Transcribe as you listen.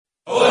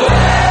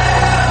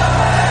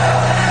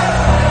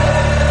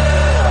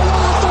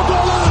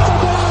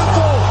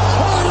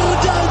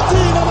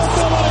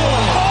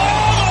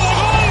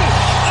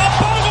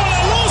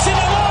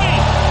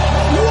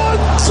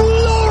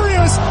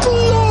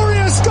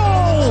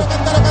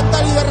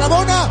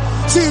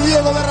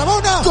Diego de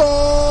Rabona.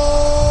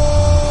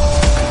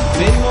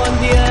 من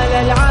مونديال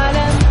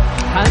العالم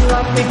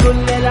حنغطي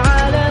كل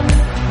العالم.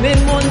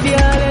 من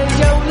مونديال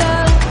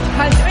الجولة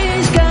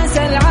حنعيش كاس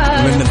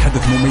العالم. من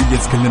الحدث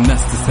مميز كل الناس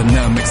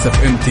تستناه. ميكس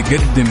اف ام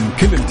تقدم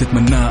كل اللي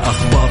تتمناه.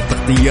 اخبار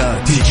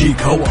تغطيات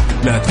تجيك هوا.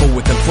 لا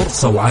تفوت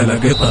الفرصة وعلى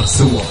قطر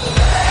سوا.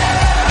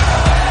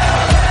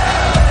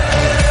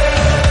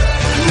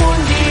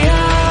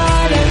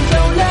 مونديال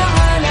الجولة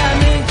على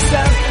ميكس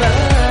اف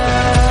ام.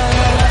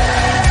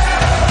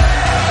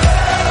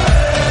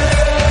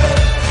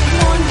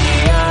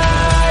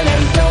 مونديال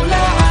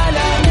الجولة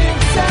على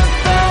ميكس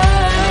اف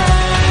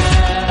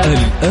ام.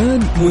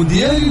 الآن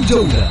مونديال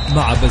الجولة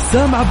مع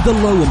بسام عبد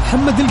الله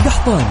ومحمد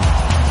القحطاني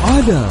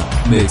على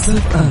ميكس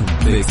اف ام.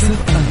 ميكس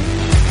اف ام.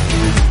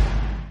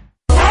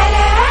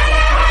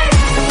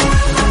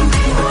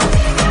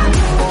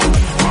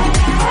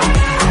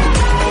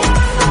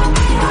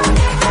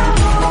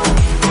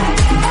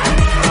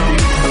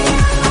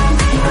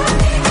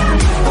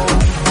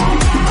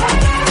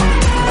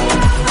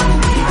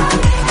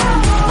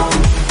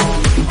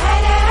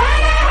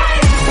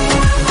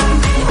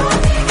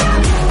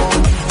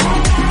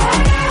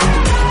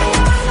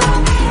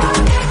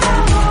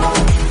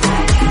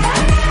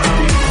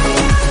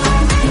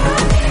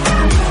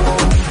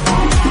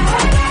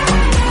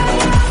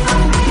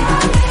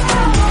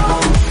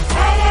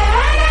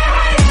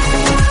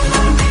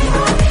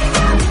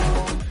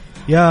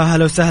 يا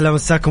هلا وسهلا،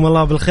 مساكم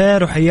الله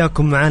بالخير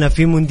وحياكم معنا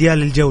في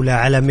مونديال الجولة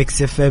على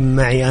ميكس اف ام.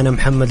 معي أنا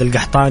محمد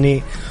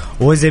القحطاني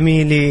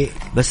وزميلي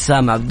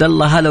بسام عبد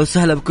الله. هلا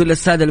وسهلا بكل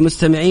السادة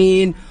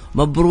المستمعين.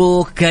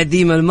 مبروك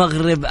كاديم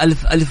المغرب،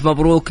 ألف ألف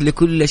مبروك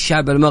لكل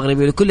الشعب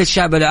المغربي ولكل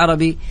الشعب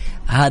العربي.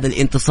 هذا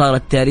الانتصار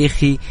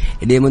التاريخي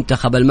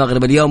لمنتخب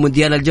المغرب. اليوم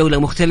مونديال الجولة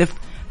مختلف،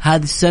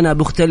 هذه السنة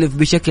مختلف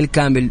بشكل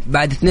كامل.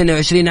 بعد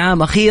 22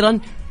 عام أخيرا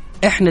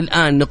إحنا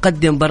الآن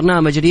نقدم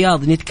برنامج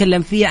رياضي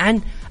نتكلم فيه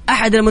عن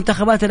أحد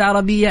المنتخبات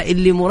العربية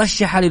اللي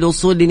مرشحة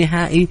للوصول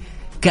لنهائي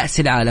كأس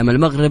العالم.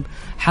 المغرب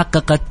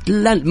حققت،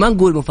 ما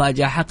نقول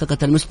مفاجأة،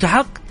 حققت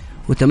المستحق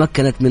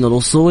وتمكنت من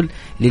الوصول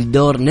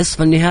للدور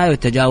نصف النهائي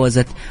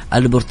وتجاوزت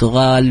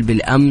البرتغال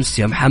بالأمس.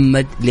 يا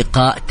محمد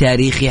لقاء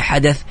تاريخي،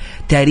 حدث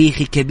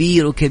تاريخي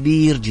كبير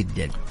وكبير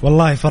جدا.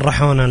 والله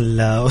فرحونا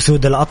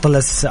الأسود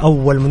الأطلس،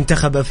 أول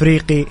منتخب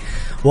أفريقي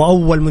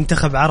وأول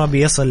منتخب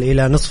عربي يصل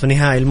إلى نصف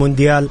نهائي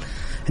المونديال.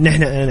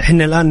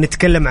 نحن الآن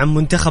نتكلم عن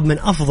منتخب من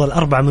أفضل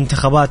 4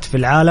 منتخبات في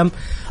العالم.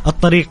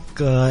 الطريق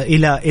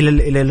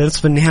إلى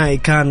نصف النهائي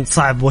كان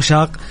صعب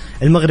وشاق.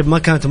 المغرب ما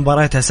كانت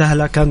مباراتها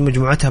سهلة، كانت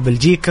مجموعتها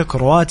بلجيكا،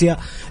 كرواتيا،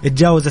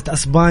 اتجاوزت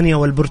أسبانيا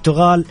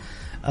والبرتغال.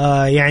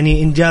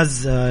 يعني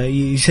إنجاز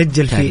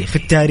يسجل في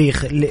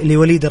التاريخ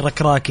لوليد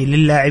الركراكي،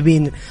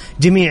 للاعبين،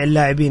 جميع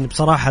اللاعبين.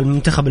 بصراحة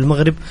المنتخب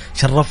المغرب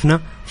شرفنا،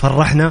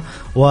 فرحنا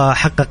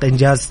وحقق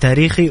إنجاز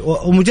تاريخي.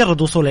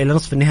 ومجرد وصوله إلى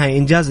نصف النهائي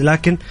إنجاز،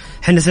 لكن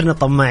حنا صرنا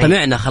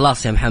طمعنا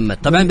خلاص يا محمد.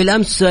 طبعا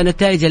بالأمس،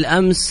 نتائج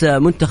الأمس،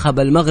 منتخب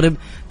المغرب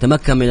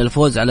تمكن من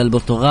الفوز على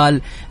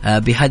البرتغال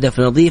بهدف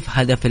نظيف،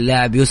 هدف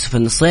اللاعب يوسف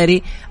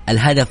النصيري.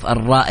 الهدف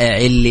الرائع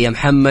اللي يا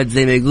محمد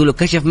زي ما يقولوا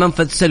كشف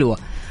منفذ سلوى،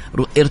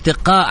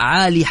 ارتقاء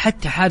عالي.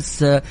 حتى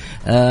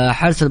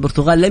حارس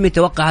البرتغال لم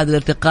يتوقع هذا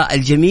الارتقاء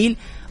الجميل،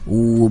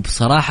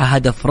 وبصراحة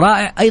هدف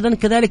رائع. أيضا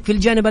كذلك في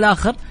الجانب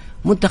الآخر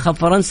منتخب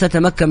فرنسا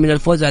تمكن من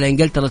الفوز على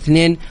إنجلترا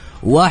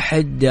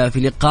 2-1 في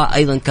لقاء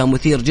أيضا كان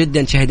مثير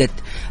جدا. شهدت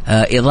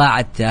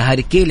إضاعة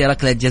هاري كين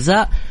لركلة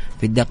جزاء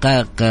في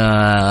الدقائق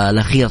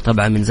الأخيرة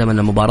طبعا من زمن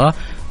المباراة.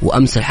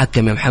 وأمس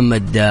الحكم يا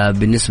محمد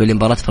بالنسبة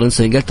لمباراة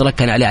فرنسا وإنجلترا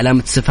كان عليه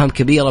علامة استفهام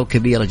كبيرة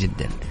وكبيرة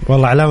جدا.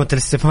 والله علامة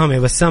الاستفهام يا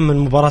بسام من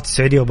مباراة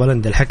السعودية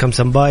وبولندا. الحكم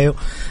سمبايو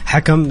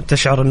حكم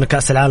تشعر أن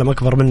كأس العالم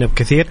أكبر منه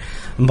بكثير.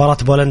 مباراة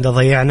بولندا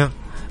ضيعنا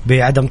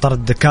بعدم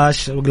طرد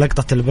كاش،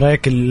 لقطة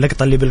البريك،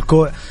 اللقطة اللي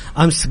بالكوع.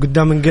 أمس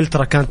قدام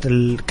إنجلترا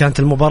كانت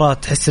المباراة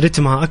تحس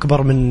رتمها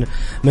أكبر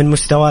من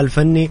مستوى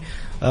الفني.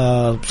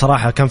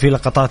 بصراحة كان في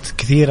لقطات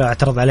كثيرة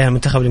اعترض عليها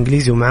المنتخب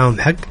الإنجليزي ومعاهم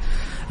حق،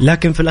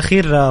 لكن في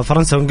الأخير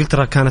فرنسا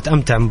وإنجلترا كانت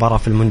أمتع مباراة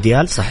في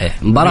المونديال.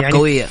 صحيح، مباراة يعني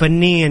قوية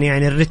فنيا،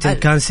 يعني الرتم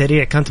كان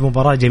سريع، كانت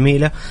مباراة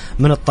جميلة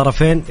من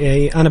الطرفين.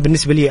 أنا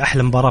بالنسبة لي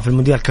أحلى مباراة في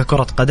المونديال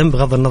ككرة قدم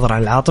بغض النظر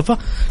عن العاطفة،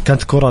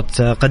 كانت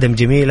كرة قدم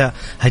جميلة،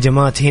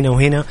 هجمات هنا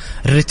وهنا،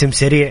 الرتم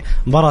سريع،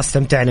 مباراة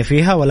استمتعنا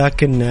فيها.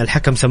 ولكن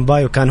الحكم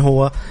سمبايو كان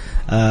هو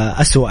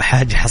أسوأ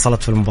حاجة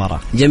حصلت في المباراة.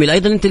 جميل.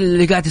 أيضا أنت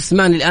اللي قاعد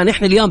تسمعني الآن،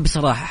 إحنا اليوم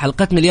بصراحة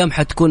حلقتنا اليوم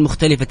حتكون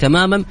مختلفة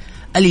تماما.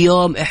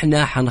 اليوم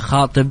إحنا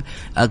حنخاطب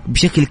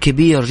بشكل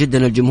كبير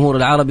جدا الجمهور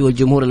العربي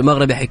والجمهور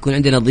المغربي. حيكون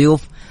عندنا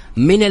ضيوف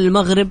من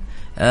المغرب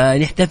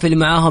نحتفل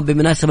معاهم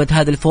بمناسبة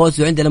هذا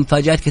الفوز، وعندنا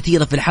مفاجآت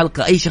كثيرة في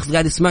الحلقة. أي شخص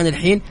قاعد يسمعنا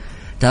الحين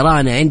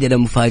ترانا عندنا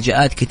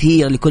مفاجآت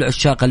كثيرة لكل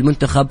عشاق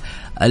المنتخب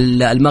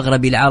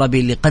المغربي العربي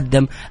اللي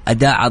قدم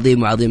أداء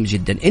عظيم وعظيم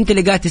جدا. أنت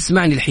اللي قاعد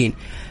تسمعني الحين،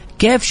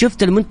 كيف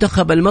شفت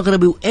المنتخب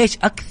المغربي وإيش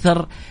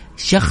أكثر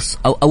شخص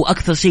أو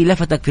أكثر شيء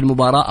لفتك في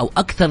المباراة أو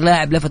أكثر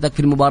لاعب لفتك في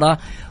المباراة.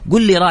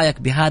 قل لي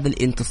رأيك بهذا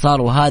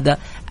الانتصار وهذا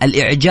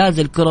الإعجاز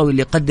الكروي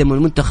اللي قدمه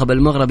المنتخب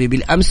المغربي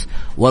بالأمس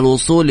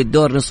والوصول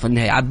للدور نصف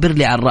النهائي. عبر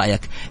لي عن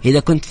رأيك. إذا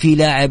كنت في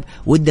لاعب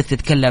ودك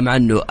تتكلم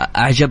عنه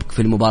أعجبك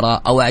في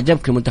المباراة أو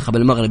أعجبك المنتخب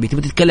المغربي،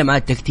 تبي تتكلم عن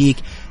التكتيك،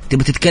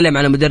 تبي تتكلم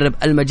عن المدرب،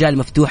 المجال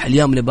مفتوح.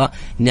 اليوم نبغى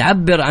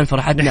نعبر عن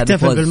فرحتنا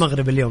نحتفل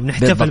بالمغرب اليوم،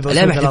 نحتفل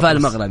بالاحتفال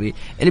المغربي.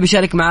 اللي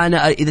بيشارك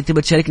معنا إذا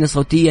تبي تشاركنا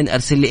صوتيا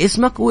أرسل لي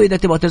اسمك، وإذا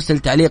تبغى ترسل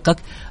تعليقك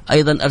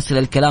أيضا أرسل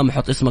الكلام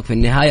وحط اسمك في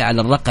النهاية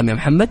على الرقم يا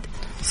محمد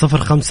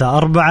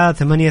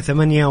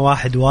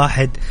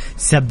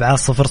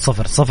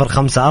 0548811700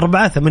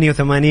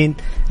 05488811.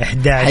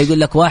 حيقول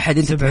لك واحد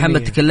أنت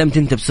محمد تكلمت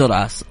أنت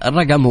بسرعة،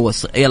 الرقم هو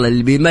يلا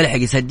اللي بيملحق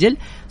يسجل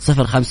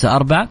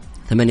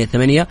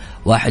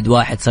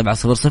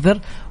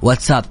 0548811700.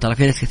 واتساب، ترى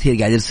في ناس كثير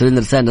قاعد يرسلون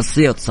رسائل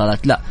نصية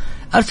واتصالات، لا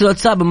أرسل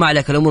واتساب وما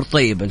عليك، الأمور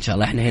طيبة إن شاء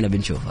الله، إحنا هنا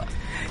بنشوفها.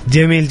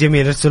 جميل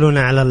جميل.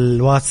 ارسلونا على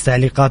الواتس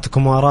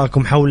تعليقاتكم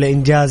وآراءكم حول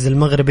إنجاز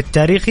المغرب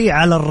التاريخي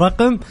على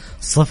الرقم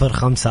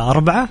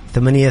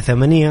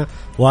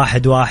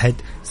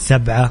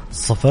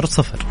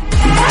 0548811700.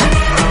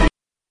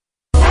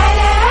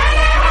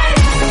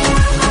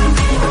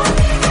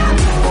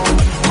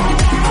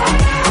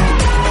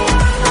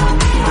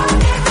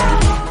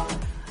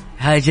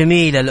 هاي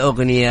جميلة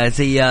الأغنية،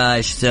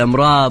 زياش،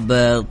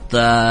 مرابط،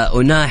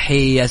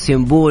 أناحي،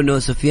 ياسين بونو،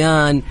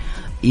 سفيان.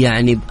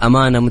 يعني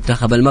بأمانة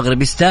منتخب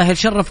المغرب يستاهل،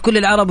 شرف كل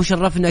العرب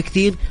وشرفنا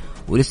كثير،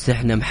 ولسه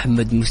احنا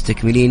محمد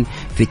مستكملين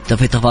في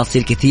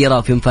تفاصيل كثيرة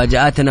وفي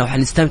مفاجآتنا،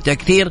 وحنستمتع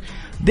كثير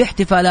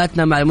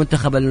باحتفالاتنا مع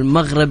المنتخب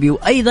المغربي.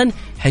 وأيضا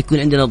حيكون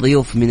عندنا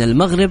ضيوف من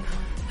المغرب،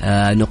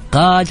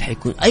 نقاد،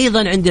 حيكون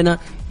أيضا عندنا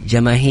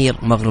جماهير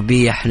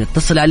مغربية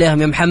حنتصل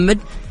عليهم يا محمد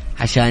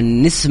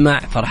عشان نسمع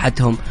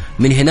فرحتهم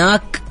من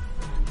هناك،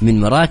 من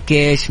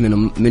مراكش،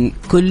 من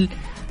كل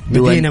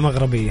مدينة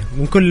مغربية،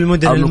 من كل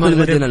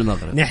المدن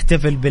المغرب.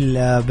 نحتفل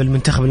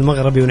بالمنتخب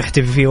المغربي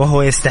ونحتفل فيه،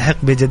 وهو يستحق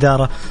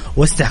بجدارة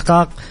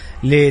واستحقاق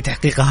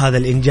لتحقيق هذا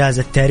الإنجاز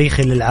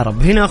التاريخي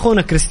للعرب. هنا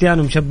أخونا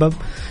كريستيانو مشبب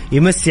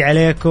يمسي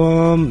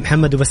عليكم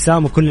محمد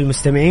وبسام وكل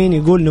المستمعين،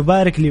 يقول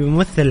نبارك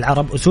لممثل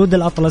العرب أسود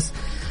الأطلس،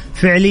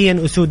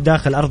 فعليا أسود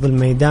داخل أرض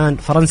الميدان.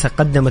 فرنسا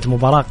قدمت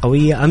مباراة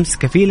قوية أمس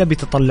كفيلة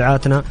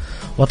بتطلعاتنا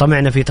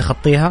وطمعنا في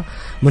تخطيها،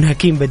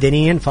 منهكين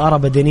بدنيا، فأرى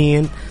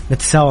بدنيا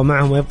نتساوى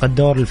معهم، ويبقى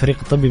الدور للفريق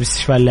الطبي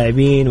باستشفاء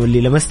اللاعبين.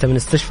 واللي لمسته من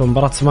استشفى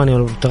مباراة اسبانيا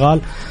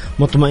والبرتغال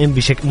مطمئن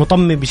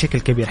بشكل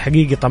كبير،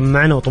 حقيقي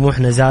طمعنا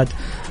وطموحنا زاد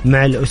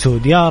مع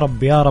الأسود. يا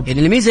رب يا رب.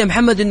 يعني الميزة يا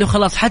محمد إنه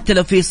خلاص حتى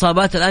لو في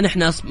إصابات الآن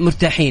إحنا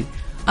مرتاحين.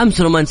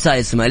 أمس رومان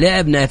سايس ما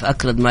لعب، نايف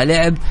أكرد ما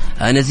لعب،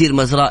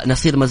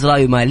 نصير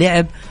مزراوي ما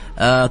لعب،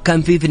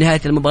 كان في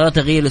نهاية المباراة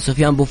تغيير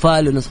لسفيان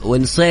بوفال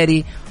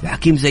ونصيري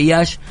وحكيم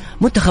زياش.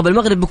 منتخب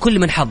المغرب بكل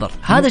من حضر،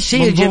 هذا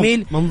الشيء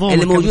الجميل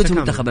اللي موجود في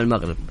منتخب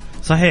المغرب.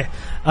 صحيح.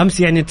 أمس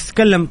يعني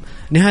تتكلم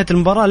نهاية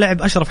المباراة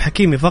لعب أشرف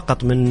حكيمي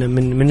فقط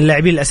من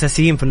اللاعبين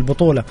الأساسيين في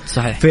البطولة.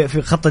 صحيح.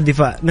 في خط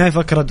الدفاع نايف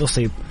أكرد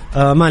أصيب،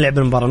 ما لعب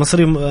المباراة.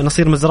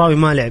 نصير مزراوي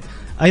ما لعب،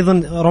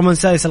 أيضا رومان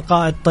سايس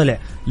القائد طلع،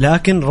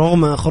 لكن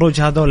رغم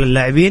خروج هذول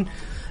اللاعبين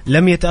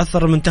لم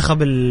يتأثر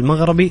المنتخب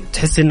المغربي.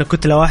 تحس إنه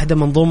كتلة واحدة،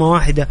 منظومة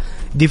واحدة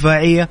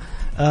دفاعية.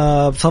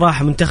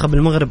 بصراحة منتخب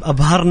المغرب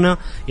أبهرنا،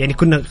 يعني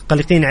كنا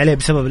قلقين عليه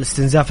بسبب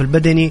الاستنزاف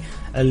البدني،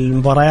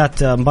 مباراة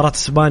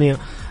إسبانيا،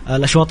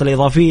 الأشواط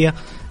الإضافية،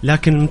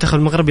 لكن المنتخب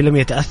المغربي لم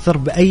يتأثر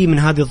بأي من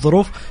هذه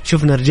الظروف.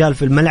 شفنا رجال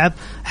في الملعب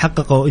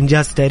حققوا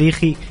إنجاز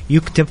تاريخي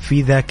يكتب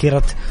في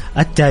ذاكرة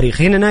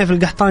التاريخ. هنا نايف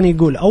القحطاني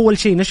يقول أول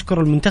شيء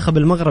نشكر المنتخب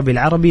المغربي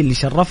العربي اللي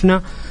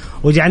شرفنا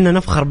وجعلنا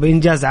نفخر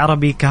بإنجاز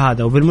عربي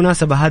كهذا.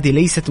 وبالمناسبة هذه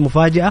ليست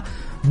مفاجأة،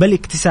 بل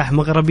اكتساح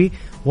مغربي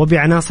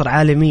وبعناصر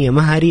عالمية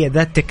مهارية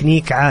ذات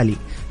تكنيك عالي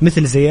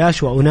مثل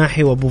زياش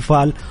وأناحي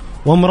وبوفال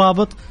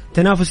ومرابط،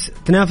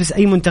 تنافس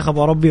أي منتخب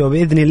أوروبي،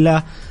 وبإذن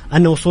الله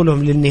أن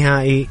وصولهم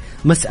للنهائي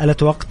مسألة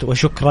وقت.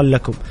 وشكرا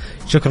لكم.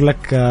 شكرا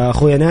لك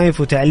أخويا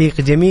نايف،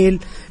 وتعليق جميل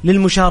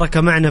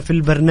للمشاركة معنا في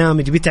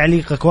البرنامج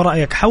بتعليقك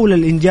ورأيك حول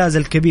الإنجاز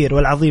الكبير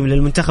والعظيم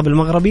للمنتخب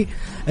المغربي.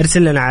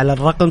 ارسل لنا على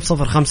الرقم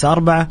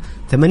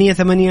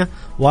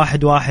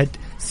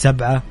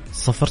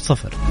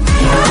 0548811700.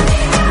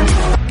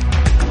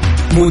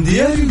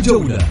 مونديال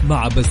الجولة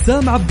مع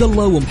بسام عبد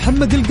الله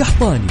ومحمد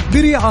القحطاني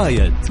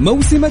برعاية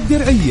موسم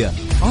الدرعية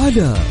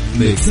على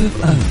ميكس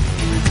اف ام.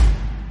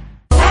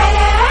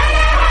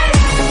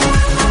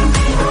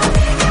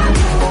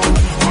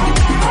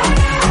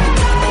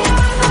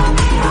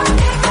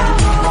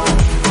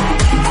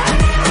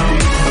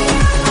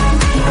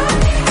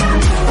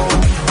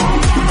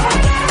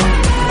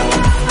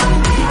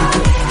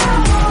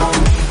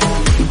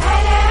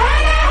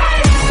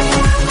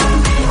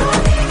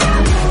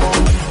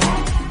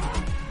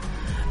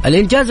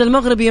 الإنجاز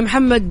المغربي يا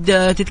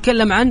محمد،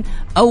 تتكلم عن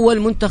أول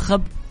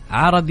منتخب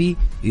عربي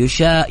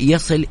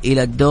يصل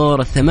إلى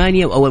الدور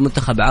الثمانية، وأول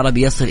منتخب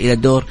عربي يصل إلى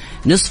الدور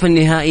نصف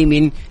النهائي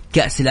من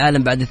كأس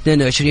العالم بعد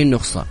 22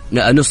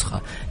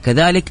 نسخة.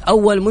 كذلك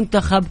أول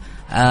منتخب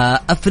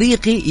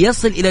أفريقي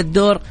يصل إلى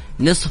الدور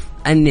نصف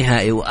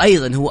النهائي.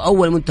 وأيضا هو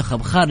أول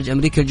منتخب خارج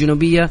أمريكا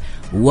الجنوبية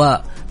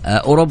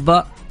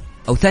وأوروبا،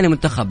 أو ثاني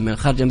منتخب من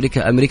خارج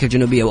أمريكا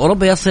الجنوبية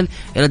وأوروبا يصل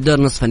إلى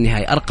الدور نصف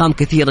النهائي. أرقام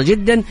كثيرة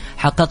جدا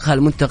حققها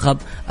المنتخب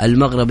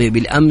المغربي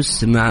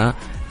بالأمس مع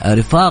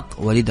رفاق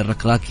وليد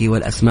الركراكي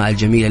والأسماء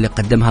الجميلة اللي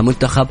قدمها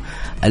منتخب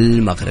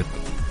المغرب.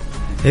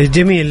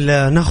 جميل.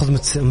 ناخذ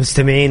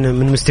مستمعين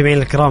من مستمعين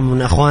الكرام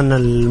من أخواننا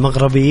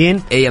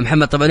المغربيين. يا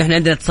محمد، طبعا احنا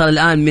عندنا اتصال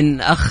الآن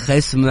من أخ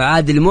اسمه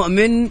عادل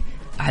مؤمن،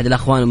 أحد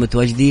الأخوان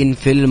المتواجدين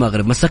في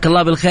المغرب. مساك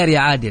الله بالخير يا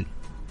عادل.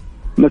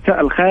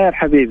 مساء الخير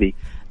حبيبي،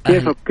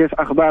 كيفك؟ كيف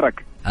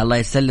أخبارك؟ الله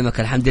يسلمك،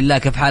 الحمد لله.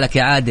 كيف حالك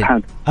يا عادل؟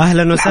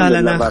 أهلا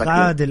وسهلا أخ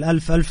عادل،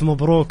 ألف ألف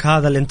مبروك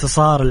هذا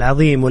الانتصار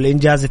العظيم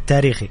والإنجاز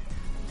التاريخي.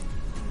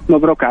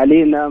 مبروك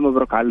علينا،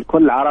 مبروك على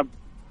كل العرب،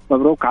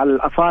 مبروك على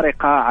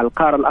الأفارقة، على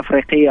القارة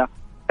الأفريقية.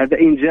 هذا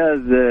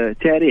إنجاز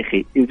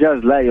تاريخي،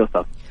 إنجاز لا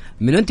يوصف.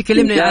 من أنت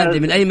كلمنا يا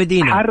عادل؟ من أي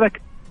مدينة؟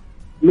 حرك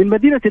من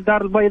مدينة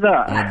الدار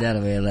البيضاء،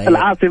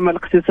 العاصمة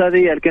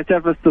الاقتصادية،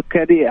 الكثافة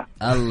السكانية.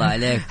 الله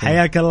عليك.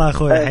 حياك الله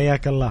أخوي،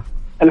 حياك الله.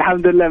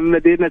 الحمد لله، من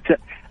مدينة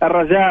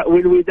الرجاء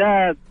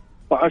والوداد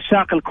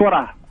وعشاق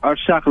الكرة،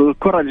 عشاق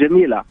الكرة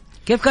الجميلة.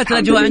 كيف كانت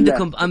الأجواء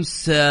عندكم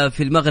أمس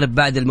في المغرب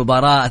بعد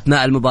المباراة،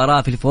 أثناء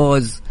المباراة في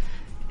الفوز؟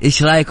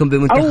 إيش رأيكم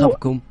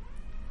بمنتخبكم؟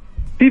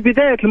 في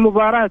بداية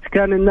المباراة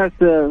كان الناس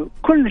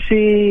كل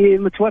شيء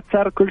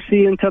متوتر، كل شيء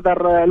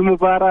ينتظر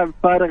المباراة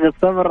بفارغ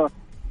الصبر،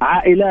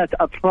 عائلات،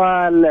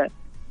 أطفال،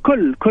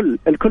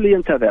 الكل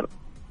ينتظر.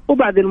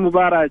 وبعد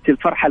المباراة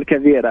الفرحة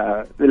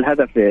الكبيرة،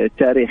 الهدف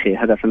التاريخي،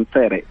 هدف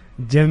نصيري.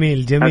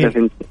 جميل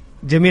جميل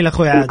جميل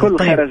أخوي عادل. الكل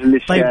خرج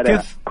للشارع. طيب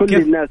كل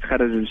الناس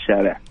خرجوا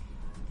للشارع.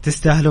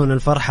 تستاهلون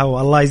الفرحة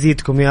والله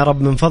يزيدكم يا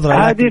رب من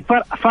فضله. هذه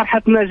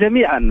فرحتنا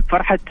جميعا،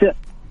 فرحة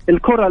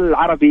الكرة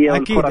العربية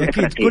أكيد والكرة أكيد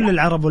الأفريقية. كل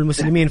العرب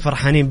والمسلمين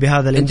فرحانين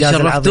بهذا الإنجاز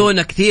العظيم.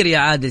 شرفتونا كثير يا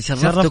عادل،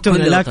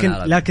 شرفتونا.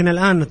 لكن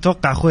الآن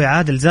أتوقع أخوي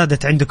عادل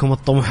زادت عندكم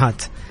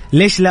الطموحات.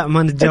 ليش لا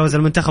ما نتجاوز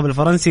المنتخب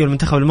الفرنسي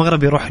والمنتخب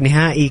المغربي يروح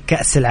نهائي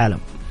كأس العالم؟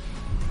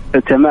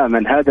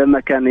 تماما، هذا ما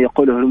كان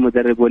يقوله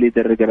المدرب وليد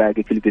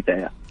الركراكي في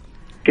البداية.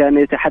 كان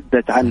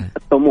يتحدث عن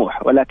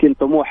الطموح، ولكن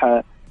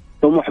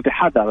طموح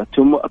بحذر،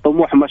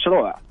 طموح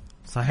مشروع.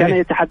 صحيح. كان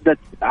يتحدث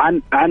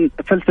عن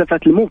فلسفة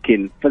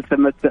الممكن،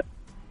 فلسفة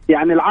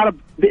يعني العرب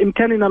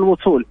بإمكاننا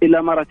الوصول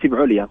إلى مراتب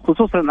عليا،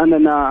 خصوصا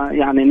أننا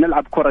يعني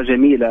نلعب كرة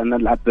جميلة،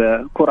 نلعب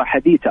كرة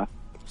حديثة،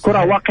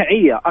 كرة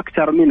واقعية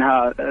أكثر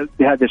منها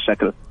بهذا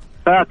الشكل.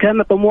 فكان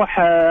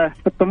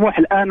الطموح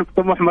الآن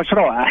طموح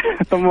مشروع.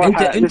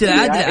 انت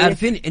عادل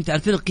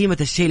عارفين قيمة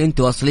الشيء اللي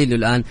انتوا واصلين له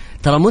الآن.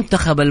 ترى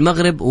منتخب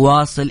المغرب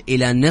واصل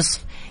إلى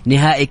نصف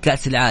نهائي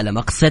كأس العالم،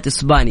 أقصيت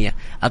إسبانيا،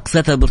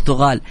 أقصيت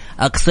البرتغال،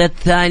 أقصيت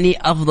ثاني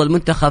أفضل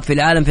منتخب في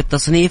العالم في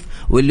التصنيف،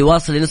 واللي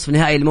واصل لنصف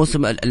نهائي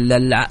الموسم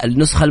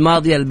النسخة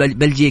الماضية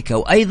بلجيكا،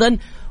 وأيضا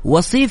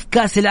وصيف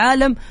كأس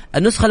العالم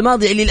النسخة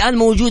الماضية اللي الآن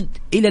موجود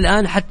إلى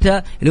الآن،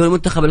 حتى اللي هو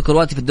المنتخب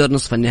الكرواتي في الدور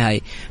نصف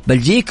النهائي.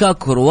 بلجيكا،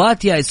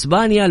 كرواتيا،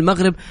 إسبانيا،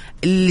 المغرب،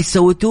 اللي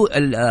سويتوه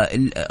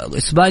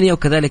إسبانيا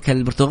وكذلك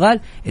البرتغال،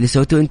 اللي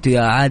سويتوه أنتوا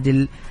يا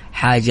عادل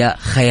حاجة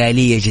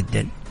خيالية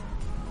جدا.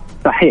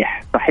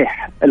 صحيح،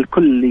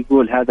 الكل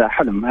يقول هذا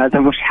حلم، هذا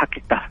مش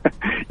حقيقة.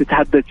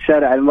 يتحدث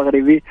الشارع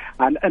المغربي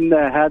عن أن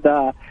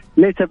هذا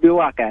ليس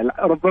بواقع،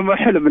 ربما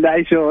حلم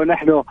نعيشه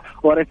نحن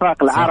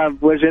ورفاق العرب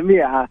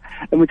وجميع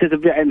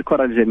متتبعين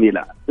الكرة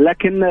الجميلة.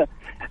 لكن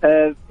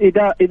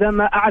إذا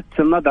ما أعدت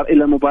النظر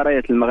إلى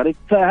مباريات المغرب،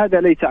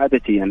 فهذا ليس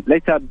عادتيا،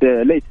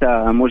 ليس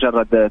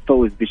مجرد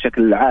فوز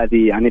بشكل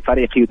عادي، يعني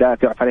فريق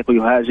يدافع، فريق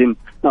يهاجم.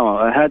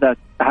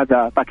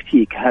 هذا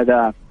تكتيك،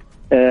 هذا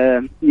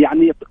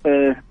يعني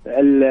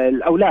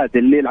الأولاد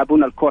اللي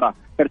يلعبون الكرة،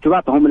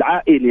 ارتباطهم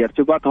العائلي،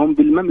 ارتباطهم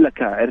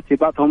بالمملكة،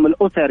 ارتباطهم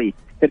الأسري،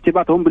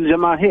 ارتباطهم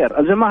بالجماهير.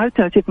 الجماهير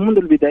تهتف منذ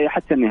البداية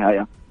حتى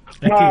النهاية.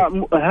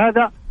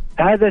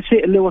 هذا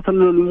الشيء اللي وصل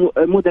له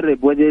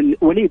المدرب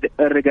وليد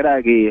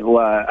الركراكي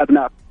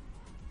وأبناء.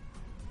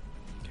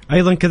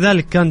 ايضا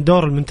كذلك كان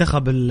دور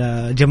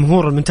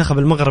جمهور المنتخب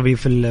المغربي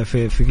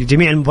في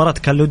جميع المباريات،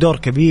 كان له دور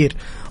كبير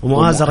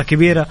ومؤازرة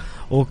كبيرة،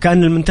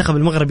 وكان المنتخب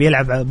المغربي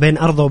يلعب بين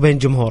أرضه وبين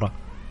جمهوره.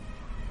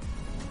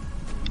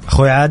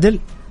 أخوي عادل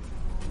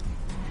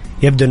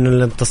يبدو أن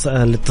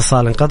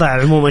الاتصال انقطع.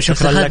 عموما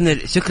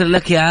شكرا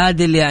لك يا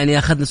عادل. يعني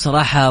أخذنا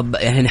صراحة،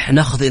 يعني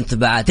نأخذ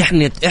انطباعات،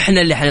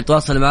 إحنا اللي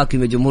حنتواصل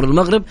معاكم يا جمهور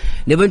المغرب،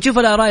 نبغى نشوف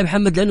الآراء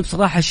محمد، لأنه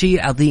بصراحة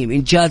شيء عظيم،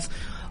 إنجاز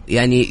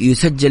يعني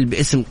يسجل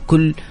باسم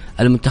كل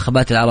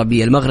المنتخبات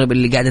العربية. المغرب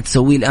اللي قاعدة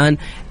تسويه الآن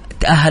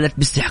تأهلت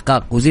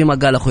باستحقاق، وزي ما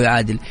قال أخوي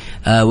عادل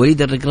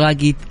وليد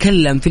الركراكي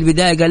تكلم في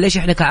البداية، قال ليش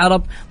إحنا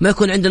كعرب ما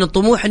يكون عندنا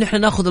الطموح إن إحنا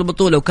نأخذ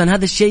البطولة، وكان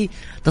هذا الشيء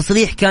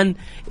تصريح كان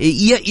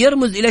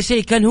يرمز إلى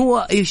شيء، كان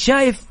هو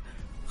شايف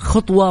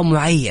خطوة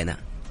معينة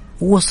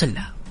ووصل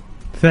لها.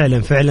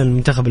 فعلا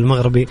المنتخب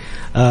المغربي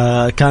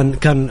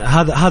كان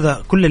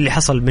هذا كل اللي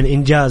حصل من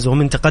إنجاز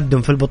ومن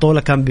تقدم في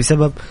البطولة كان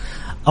بسبب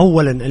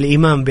أولا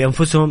الإيمان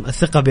بأنفسهم،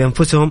 الثقة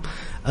بأنفسهم.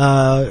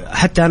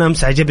 حتى أنا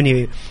أمس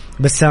عجبني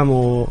بسام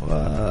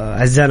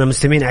وعزانا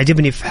مستمعين،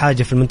 عجبني في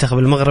حاجة في المنتخب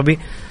المغربي،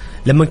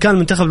 لما كان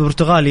المنتخب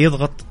البرتغالي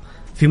يضغط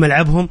في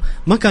ملعبهم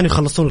ما كانوا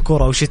يخلصون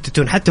الكرة أو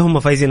يشتتون، حتى هم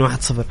فايزين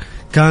 1-0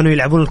 كانوا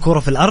يلعبون الكرة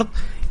في الأرض.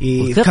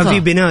 كان في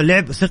بناء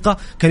لعب ثقة،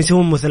 كان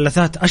يسوون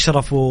مثلثات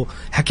أشرف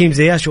وحكيم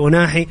زياش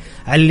وناحي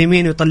على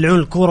اليمين ويطلعون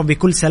الكرة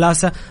بكل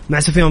سلاسة مع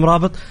سفيان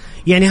مرابط.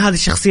 يعني هذه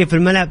الشخصية في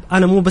الملعب.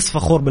 أنا مو بس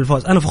فخور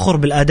بالفوز، أنا فخور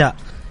بالأداء.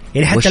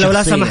 يعني حتى لو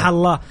لا سمح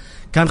الله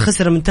كان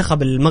خسر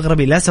المنتخب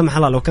المغربي، لا سمح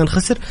الله لو كان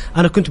خسر،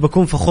 أنا كنت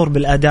بكون فخور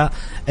بالأداء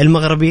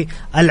المغربي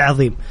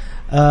العظيم.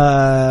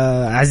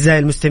 أعزائي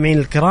المستمعين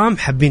الكرام،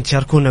 حابين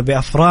تشاركونا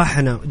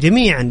بأفراحنا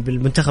جميعا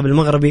بالمنتخب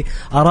المغربي،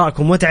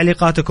 آراءكم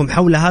وتعليقاتكم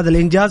حول هذا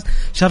الإنجاز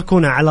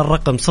شاركونا على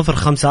الرقم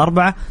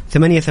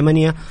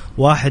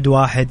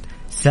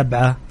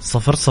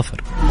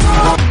 0548811700.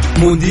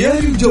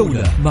 مونديال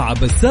الجولة مع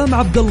بسام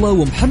عبد الله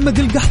ومحمد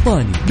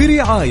القحطاني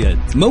برعاية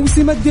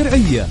موسم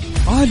الدرعية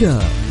على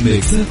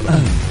ميكس اف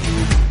ام.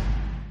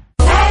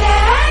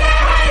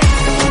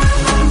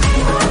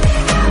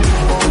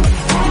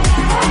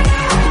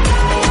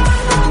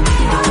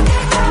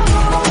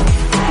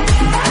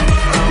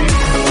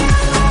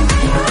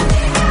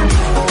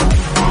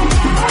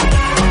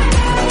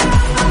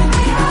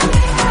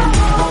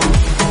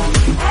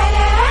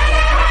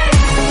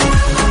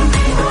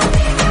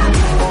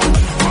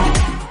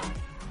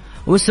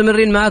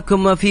 ومستمرين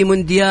معكم في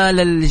مونديال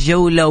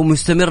الجولة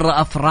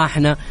ومستمرة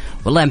أفراحنا.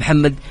 والله يا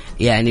محمد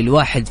يعني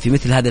الواحد في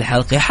مثل هذه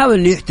الحلقة يحاول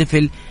أنه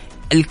يحتفل،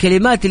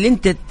 الكلمات اللي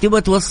أنت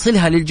تبغى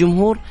توصلها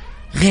للجمهور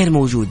غير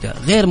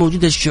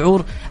موجودة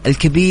الشعور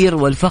الكبير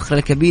والفخر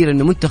الكبير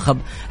أنه منتخب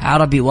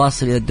عربي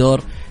واصل إلى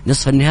الدور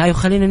نصف النهائي،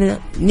 وخلينا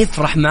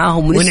نفرح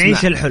معاهم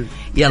ونعيش الحلم.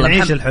 يلا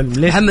نعيش الحلم.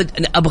 محمد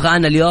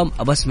أنا اليوم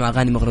أبغى أسمع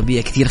أغاني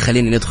مغربية كثير،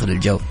 خلينا ندخل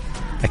الجو.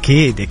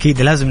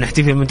 أكيد لازم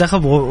نحتفل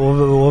بالمنتخب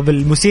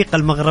وبالموسيقى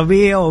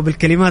المغربية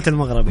وبالكلمات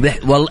المغربية.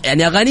 والله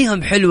يعني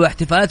أغانيهم حلوة،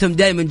 احتفالاتهم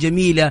دائما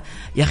جميلة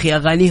يا أخي،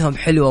 أغانيهم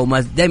حلوة، وما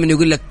دائما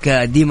يقول لك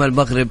ديما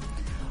المغرب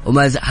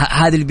وما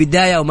هذه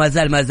البداية وما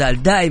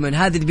زال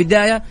دائما هذه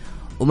البداية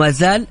وما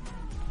زال.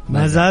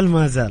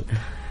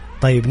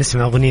 طيب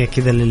نسمع أغنية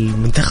كذا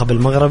للمنتخب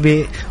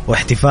المغربي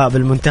واحتفاء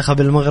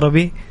بالمنتخب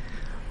المغربي،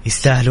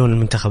 يستاهلون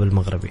المنتخب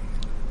المغربي.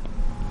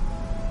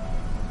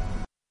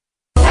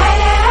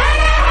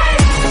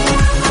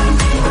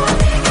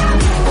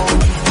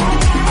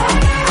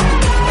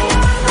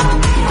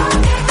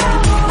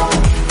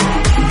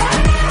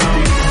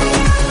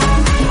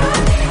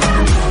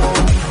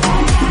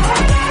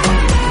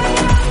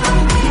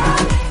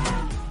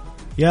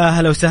 يا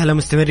هلا وسهلا،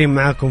 مستمرين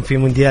معاكم في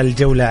مونديال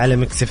الجولة على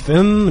ميكس اف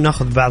ام.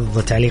 ناخذ بعض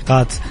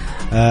تعليقات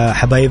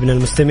حبايبنا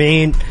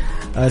المستمعين.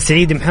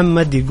 سعيد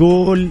محمد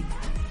يقول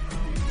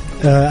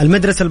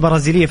المدرسة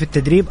البرازيلية في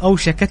التدريب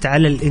أوشكت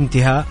على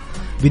الانتهاء،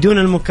 بدون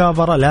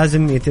المكابرة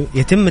لازم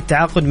يتم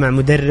التعاقد مع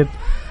مدرب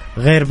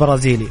غير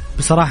برازيلي.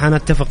 بصراحة أنا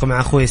أتفق مع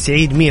أخوي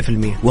سعيد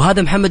 100%.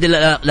 وهذا محمد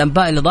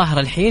الأنباء اللي ظاهر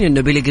الحين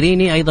إنه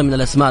بيلغريني أيضا من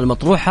الأسماء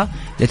المطروحة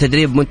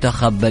لتدريب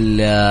منتخب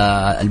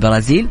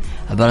البرازيل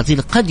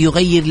قد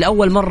يغير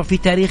لأول مرة في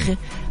تاريخه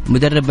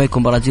مدرب ما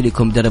يكون برازيلي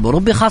يكون مدرب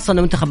أوروبي، خاصة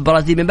أن منتخب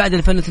البرازيل من بعد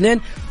 2002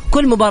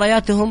 كل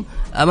مبارياتهم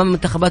أمام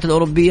المنتخبات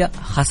الأوروبية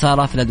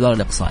خسارة في الأدوار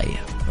الإقصائية.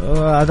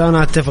 هذا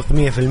أنا أتفق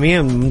 100%.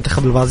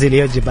 المنتخب البرازيلي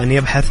يجب أن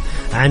يبحث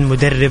عن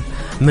مدرب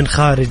من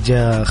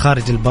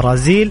خارج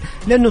البرازيل،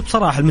 لأنه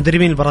بصراحة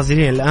المدربين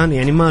البرازيليين الآن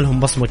يعني ما لهم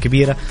بصمة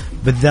كبيرة،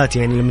 بالذات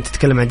يعني لما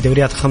تتكلم عن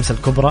الدوريات الخمسة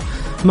الكبرى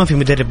ما في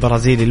مدرب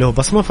برازيلي له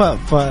بصمة،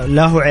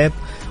 فلا هو عيب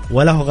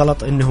ولا هو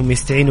غلط إنهم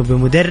يستعينوا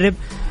بمدرب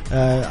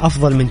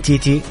أفضل من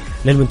تيتي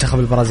للمنتخب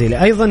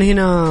البرازيلي. أيضا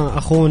هنا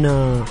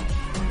أخونا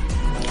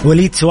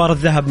وليد سوار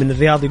الذهب من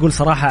الرياض يقول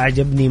صراحة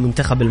أعجبني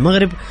منتخب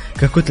المغرب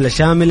ككتلة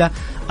شاملة،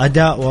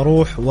 أداء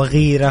وروح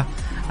وغيرة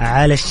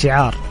على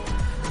الشعار.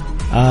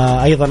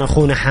 أيضا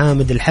أخونا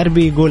حامد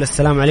الحربي يقول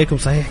السلام عليكم،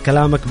 صحيح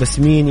كلامك بس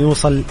مين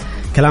يوصل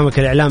كلامك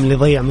الإعلام اللي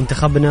ضيع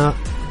منتخبنا،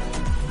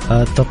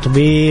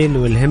 التطبيل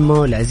والهمة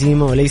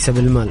والعزيمة وليس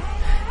بالمال.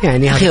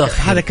 يعني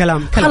هذا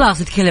كلام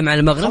خلاص نتكلم عن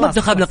المغرب.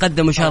 منتخبنا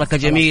قدم مشاركة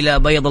جميلة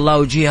بيض الله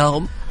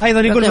وجيههم. أيضا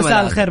يقول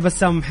مساء الخير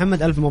بسام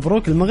محمد، ألف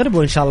مبروك المغرب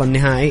وإن شاء الله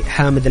النهائي.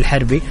 حامد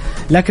الحربي.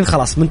 لكن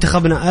خلاص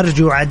منتخبنا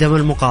أرجو عدم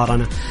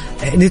المقارنة.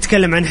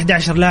 نتكلم عن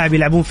 11 لاعب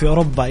يلعبون في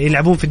أوروبا،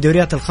 يلعبون في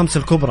الدوريات الخمس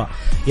الكبرى.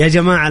 يا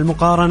جماعة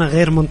المقارنة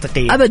غير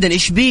منطقية أبدا.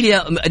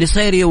 إشبيليا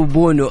نصيري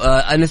وبونو،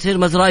 نصير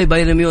مزراي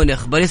بايرن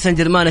ميونخ، باريس سان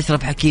جيرمان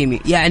أشرف حكيمي،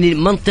 يعني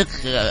منطق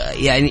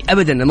يعني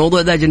أبدا.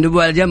 الموضوع ده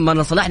جنبوه على جنب، ما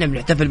نصلحنا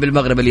بنحتفل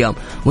بالمغرب اليوم.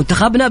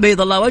 منتخبنا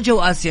بيض الله وجهه،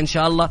 وآسيا إن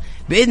شاء الله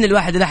بإذن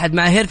الواحد الأحد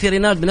مع هيرفي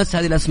رينارد بنفس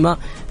هذه الأسماء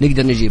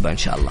نقدر نجيبها إن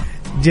شاء الله.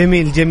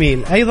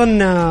 جميل. أيضا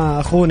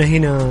أخونا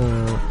هنا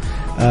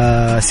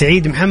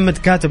سعيد محمد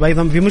كاتب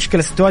أيضا في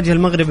مشكلة ستواجه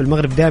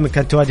المغرب دائما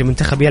كانت تواجه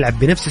منتخب يلعب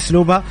بنفس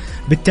أسلوبها،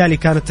 بالتالي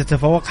كانت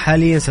تتفوق.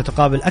 حاليا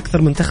ستقابل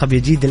أكثر منتخب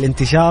يجيد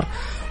الانتشار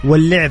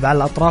واللعب على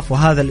الأطراف،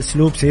 وهذا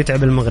الأسلوب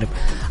سيتعب المغرب.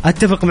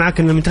 أتفق معك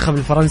أن المنتخب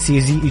الفرنسي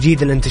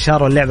يجيد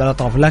الانتشار واللعب على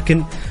الأطراف،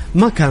 لكن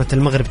ما كانت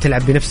المغرب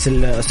تلعب بنفس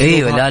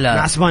الأسلوب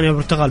مع إسبانيا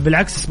والبرتغال.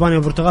 بالعكس إسبانيا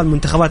والبرتغال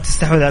منتخبات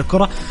تستحوذ على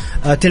الكرة،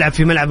 تلعب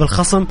في ملعب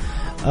الخصم.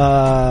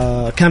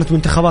 كانت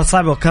منتخبات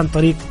صعبة وكان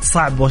طريق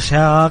صعب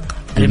وشاق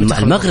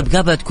المغرب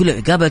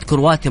قابلت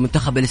كرواتيا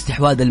منتخب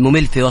الاستحواذ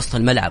الممل في وسط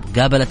الملعب،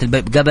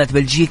 قابلت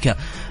بلجيكا،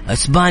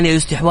 اسبانيا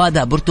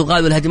استحواذها،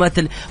 برتغال والهجمات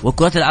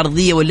والكرات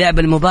العرضيه واللعب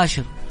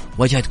المباشر،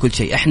 واجهت كل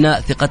شيء. احنا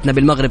ثقتنا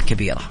بالمغرب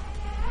كبيره.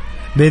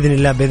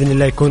 بإذن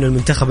الله يكون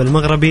المنتخب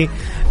المغربي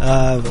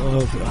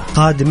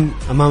قادم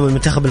أمام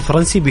المنتخب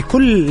الفرنسي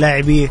بكل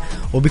لاعبيه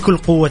وبكل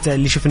قوته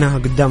اللي شفناها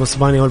قدام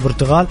إسبانيا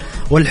والبرتغال.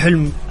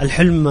 والحلم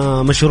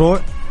مشروع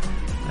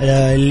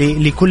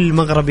لكل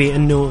مغربي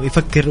أنه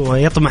يفكر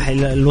ويطمح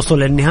إلى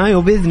الوصول للنهاية،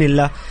 وبإذن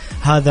الله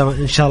هذا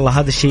إن شاء الله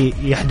هذا الشيء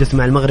يحدث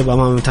مع المغرب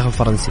أمام المنتخب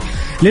الفرنسي.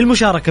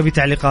 للمشاركة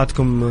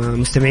بتعليقاتكم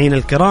مستمعين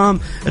الكرام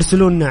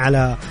ارسلوا لنا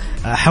على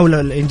حول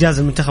الإنجاز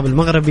المنتخب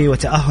المغربي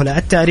وتأهله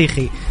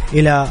التاريخي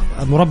إلى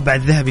مربع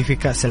الذهبي في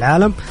كأس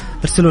العالم.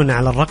 ارسلوا لنا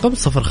على الرقم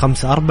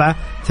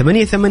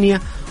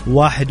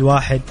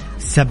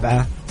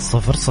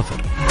 0548811700.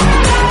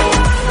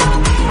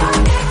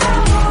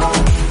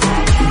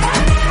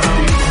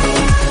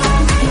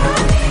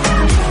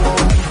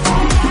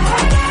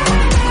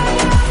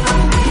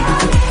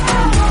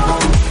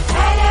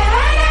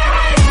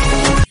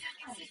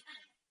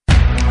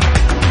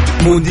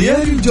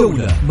 مونديال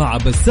الجولة مع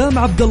بسام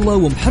عبد الله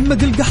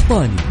ومحمد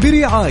القحطاني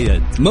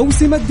برعاية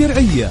موسم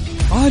الدرعية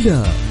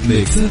على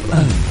ميكس اف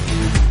ام.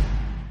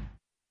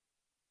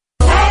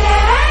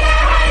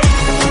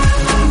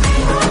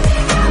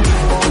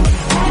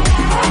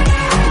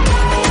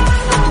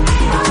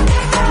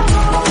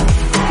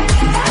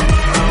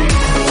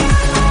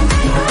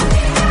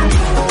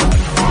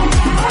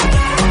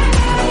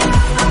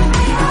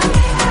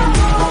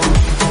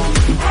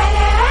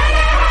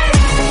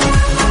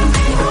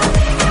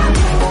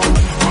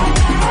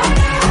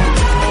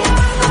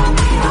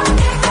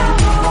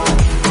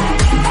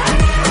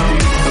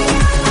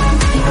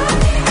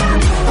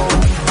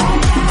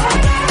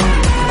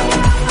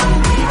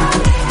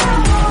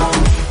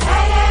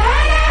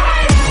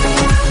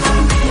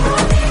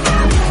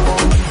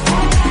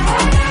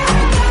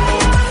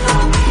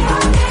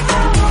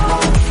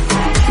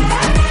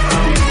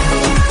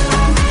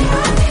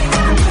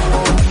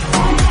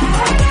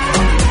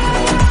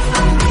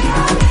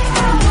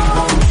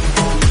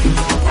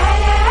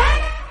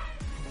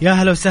 يا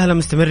هلا وسهلا،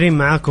 مستمرين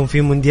معاكم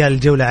في مونديال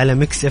الجولة على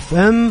ميكس اف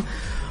ام.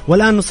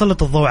 والآن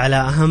نسلط الضوء على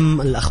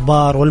أهم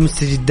الأخبار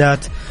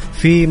والمستجدات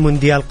في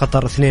مونديال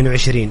قطر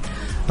 22.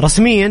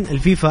 رسميا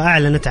الفيفا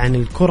أعلنت عن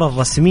الكرة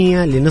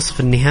الرسمية لنصف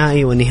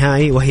النهائي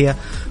والنهائي، وهي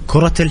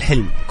كرة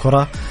الحلم،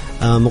 كرة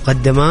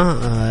مقدمة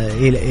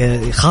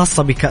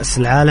خاصة بكأس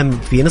العالم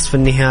في نصف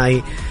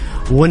النهائي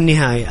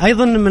والنهائي.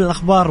 أيضا من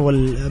الأخبار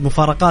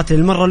والمفارقات،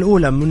 للمرة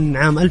الأولى من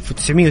عام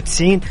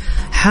 1990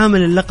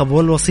 حامل اللقب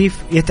والوصيف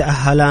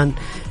يتأهلان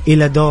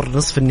إلى دور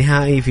نصف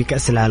النهائي في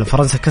كأس العالم.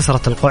 فرنسا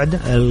كسرت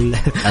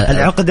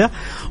العقدة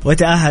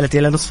وتأهلت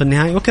إلى نصف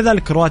النهائي،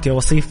 وكذلك كرواتيا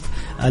وصيف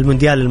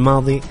المونديال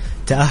الماضي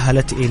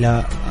تأهلت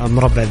إلى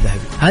مربع الذهبي.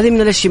 هذه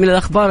من الأشياء، من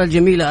الأخبار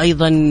الجميلة.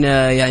 أيضا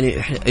يعني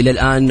إلى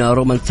الآن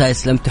رومان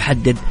سايس لم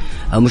تحدد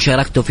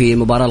مشاركته في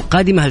المباراة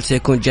القادمة، هل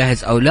سيكون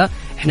جاهز أو لا.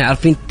 احنا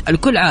عارفين،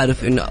 الكل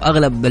عارف إنه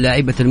أغلب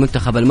لاعيبة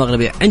المنتخب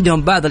المغربي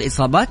عندهم بعض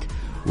الإصابات،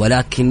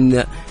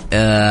 ولكن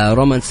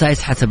رومان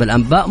سايس حسب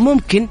الأنباء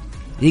ممكن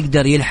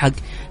يقدر يلحق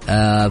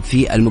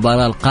في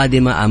المباراة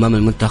القادمة أمام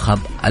المنتخب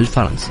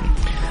الفرنسي.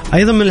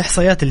 أيضا من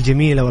الإحصائيات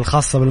الجميلة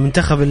والخاصة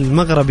بالمنتخب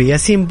المغربي،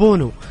 ياسين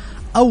بونو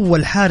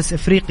أول حارس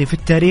أفريقي في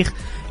التاريخ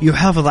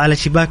يحافظ على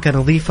شباكة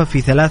نظيفة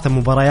في 3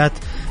 مباريات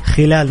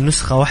خلال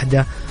نسخة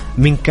واحدة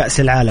من كأس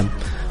العالم.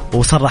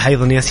 وصرح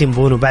أيضا ياسين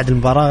بونو بعد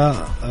المباراة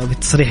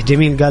بتصريح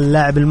جميل، قال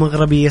اللاعب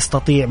المغربي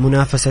يستطيع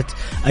منافسة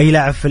أي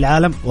لاعب في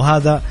العالم،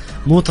 وهذا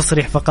مو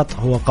تصريح فقط،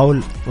 هو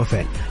قول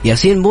وفعل.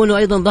 ياسين بونو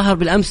أيضا ظهر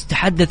بالأمس،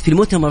 تحدث في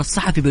المؤتمر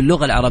الصحفي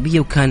باللغة العربية،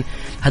 وكان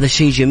هذا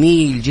الشيء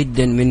جميل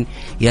جدا من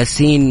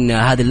ياسين،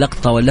 هذه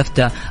اللقطة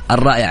واللفتة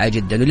الرائعة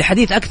جدا.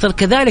 وللحديث أكثر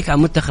كذلك عن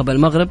منتخب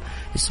المغرب،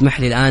 اسمح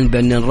لي الآن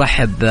بأن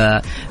نرحب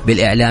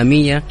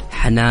بالإعلامية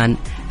حنان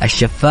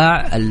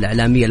الشفاع،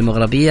 الإعلامية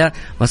المغربية.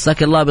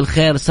 مساك الله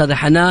بالخير أستاذة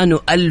حنان،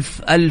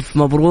 وألف ألف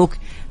مبروك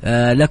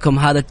لكم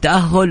هذا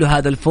التأهل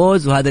وهذا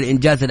الفوز وهذا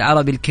الإنجاز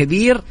العربي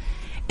الكبير.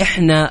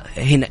 إحنا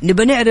هنا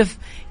نبى نعرف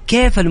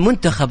كيف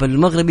المنتخب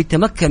المغربي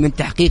تمكن من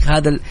تحقيق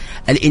هذا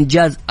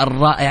الإنجاز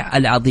الرائع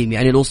العظيم.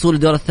 يعني الوصول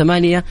لدور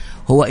الثمانية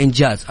هو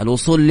إنجاز،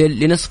 الوصول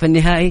لنصف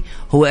النهائي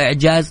هو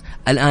إعجاز،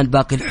 الآن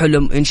باقي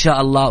الحلم إن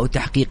شاء الله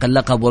وتحقيق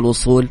اللقب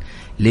والوصول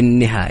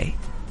للنهائي.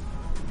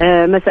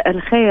 مساء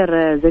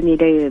الخير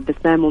زميلي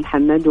بسام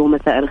ومحمد،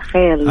 ومساء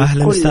الخير.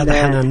 أهلا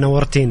أستاذة حنان،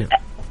 نورتينا.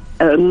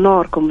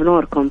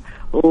 نوركم،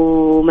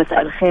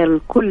 ومساء الخير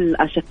لكل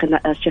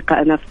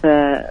أشقائنا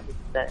في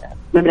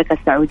المملكة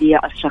السعودية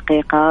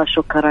الشقيقة.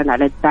 شكرا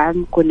على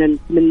الدعم، كنا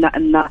نتمنى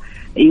أن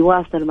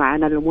يواصل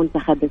معنا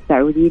المنتخب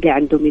السعودي اللي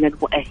عنده من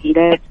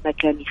المؤهلات ما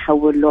كان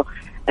يخول له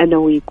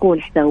أنه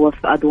يكون حتى هو في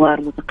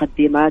أدوار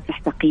متقدمة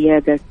تحت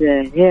قيادة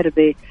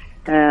هيربي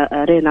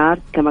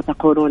رينارد كما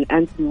تقولون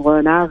أنتم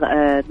غوناغ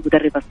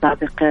المدرب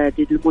السابق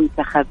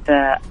للمنتخب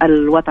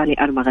الوطني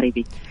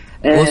المغربي.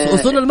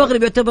 وصول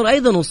المغرب يعتبر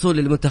أيضا وصول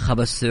للمنتخب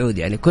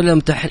السعودي، يعني كلنا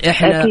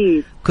إحنا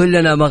أكيد.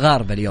 كلنا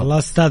مغاربة اليوم. الله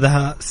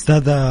أستاذة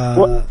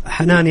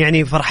حنان،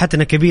 يعني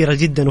فرحتنا كبيرة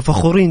جدا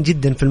وفخورين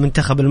جدا في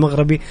المنتخب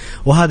المغربي،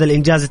 وهذا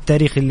الإنجاز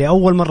التاريخي اللي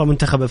أول مرة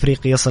منتخب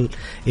أفريقي يصل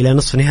إلى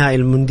نصف نهائي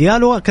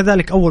المونديال،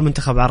 وكذلك أول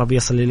منتخب عربي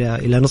يصل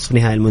إلى نصف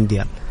نهائي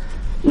المونديال.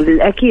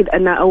 بالأكيد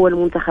أن أول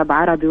منتخب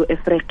عربي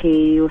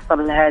وإفريقي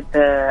يوصل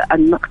لهذا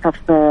النقطة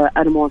في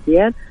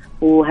المونديال،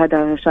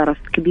 وهذا شرف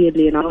كبير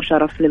لنا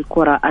وشرف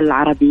للكرة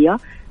العربية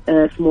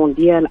في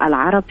مونديال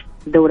العرب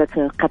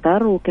دولة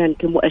قطر. وكان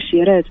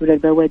كمؤشرات ولا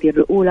البوادر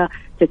الأولى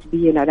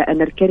تتبين على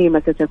أن الكلمة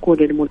ستكون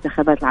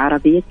للمنتخبات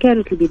العربية.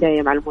 كانت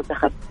البداية مع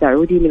المنتخب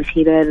السعودي من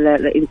خلال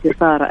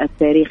الانتصار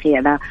التاريخي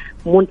على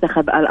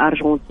منتخب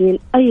الأرجنتين،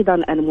 أيضا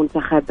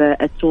المنتخب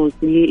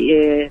التونسي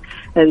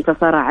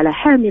انتصر على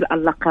حامل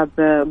اللقب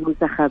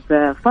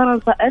منتخب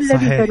فرنسا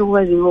الذي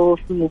سنواجهه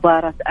في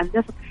مباراة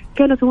النصر.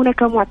 كانت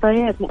هناك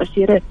معطيات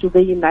مؤشرات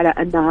تبين على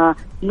أنها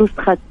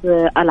نسخة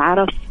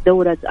العرب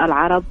دولة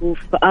العرب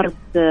وفي أرض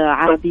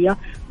عربية،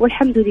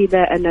 والحمد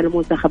لله أن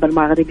المنتخب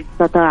المغربي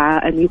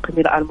استطاع أن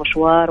يكمل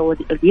المشوار،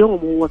 واليوم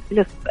هو في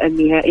نصف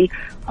النهائي،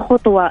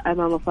 خطوة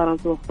أمام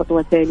فرنسا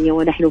وخطوة ثانية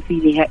ونحن في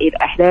نهائي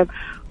الأحلام.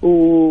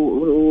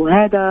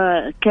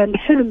 وهذا كان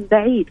حلم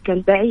بعيد،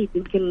 كان بعيد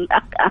يمكن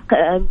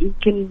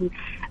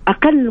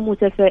أقل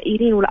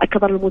المتفائلين ولا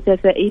أكبر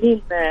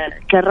المتفائلين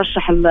كان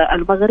رشح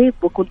المغرب،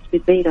 وكنت من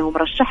بينهم.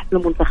 رشحت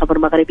المنتخب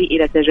المغربي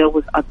إلى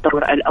تجاوز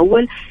الدور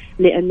الأول،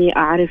 لأني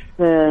أعرف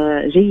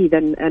جيدا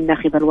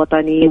الناخب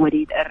الوطني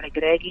وليد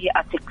الركراكي،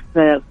 أثق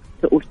في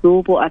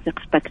أسلوبه، أثق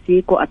في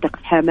تكتيكه، أثق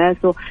في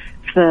حماسه،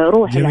 في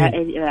روح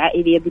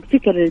العائلية،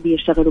 بالفكر الذي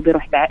يشتغل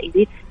بروح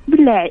العائلية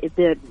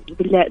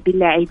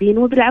باللاعبين.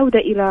 وبالعودة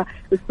إلى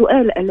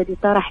السؤال الذي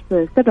طرحت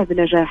سبب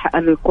نجاح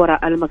الكرة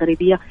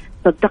المغربية،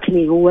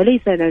 صدقني هو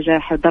ليس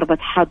نجاح ضربة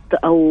حظ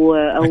أو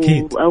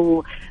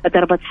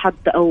ضربة حظ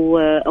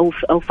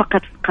أو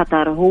فقط في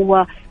قطر.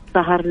 هو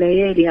سهر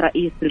ليالي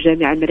رئيس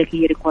الجامعة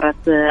الملكية لكرة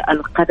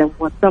القدم،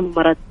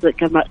 وثمرت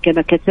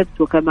كما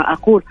كتبت وكما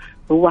أقول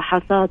هو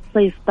حصاد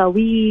صيف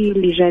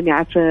طويل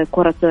لجامعة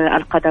كرة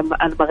القدم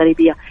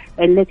المغربية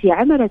التي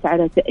عملت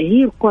على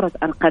تأهيل كرة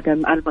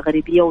القدم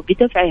المغربية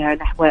وبدفعها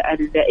نحو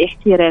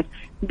الاحتراف،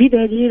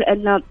 بدليل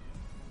أن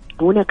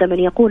هناك من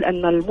يقول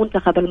أن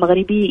المنتخب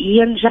المغربي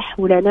ينجح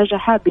ولا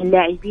نجح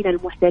باللاعبين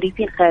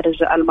المحترفين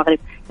خارج المغرب.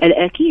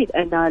 الأكيد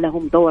أن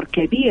لهم دور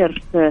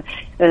كبير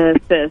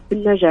في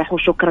النجاح،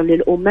 وشكرا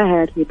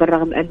للأمهات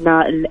بالرغم أن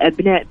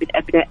الأبناء من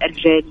أبناء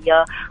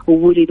الجالية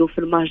وولدوا في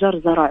المهجر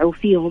زرعوا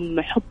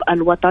فيهم حب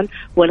الوطن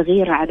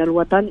والغيرة على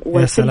الوطن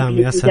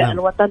وتلبية نداء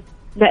الوطن.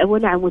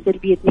 ونعم،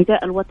 وتلبية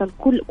نداء الوطن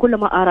كل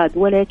ما أراد،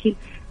 ولكن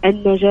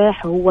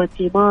النجاح هو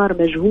ثمار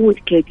مجهود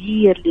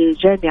كبير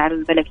للجامعة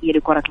الملكية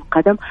لكرة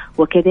القدم،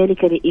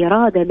 وكذلك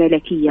لإرادة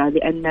ملكية،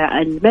 لأن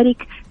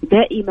الملك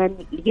دائما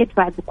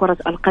يدفع بكرة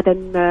القدم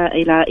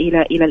إلى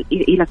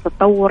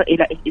التطور،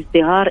 إلى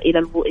الازدهار،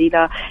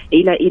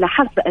 إلى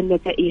حصد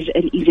النتائج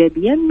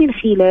الإيجابية من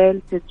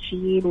خلال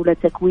تدشين ولا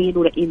تكوين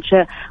ولا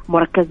إنشاء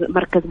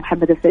مركز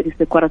محمد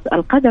السادس لكرة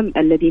القدم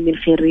الذي من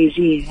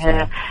خريجيه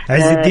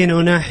عز الدين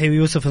وناحي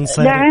ويوسف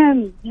نصيري.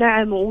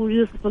 نعم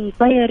ويوسف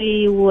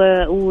نصيري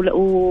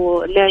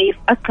ونايف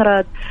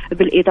أكرد،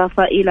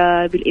 بالإضافة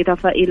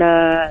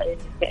إلى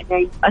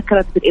نايف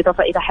أكرد،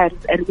 بالإضافة إلى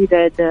حارس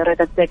الوداد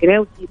رضا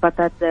التقراوسي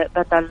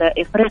بطل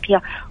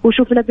إفريقيا.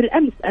 وشوفنا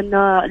بالأمس أن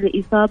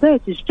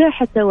الإصابات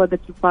اجتاحت ثوابت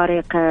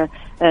الفريق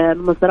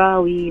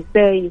المصراوي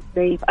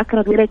نايف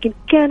أكرد، ولكن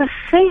كان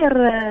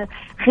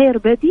خير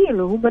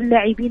بديل هم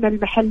اللاعبين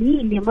المحليين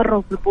اللي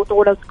مروا في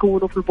البطولة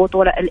وتكونوا في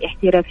البطولة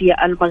الاحترافية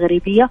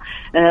المغربية.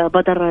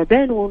 بدر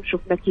بانون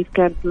شفنا كيف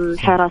كانت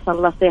الحراسة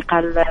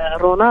اللصيقة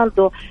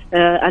رونالدو،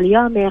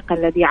 الياميق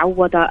الذي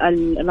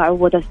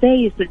عوض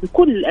سايس.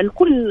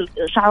 الكل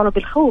شعر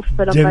بالخوف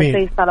لما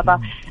سايس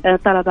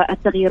طلب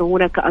التغيير.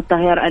 هناك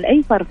الظهير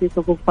الأيسر في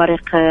صفوف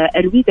فريق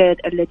الوداد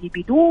الذي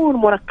بدون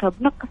مركب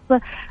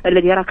نقص،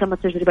 الذي راكم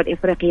التجربة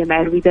الإفريقية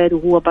مع الوداد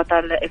وهو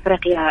بطل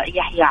إفريقيا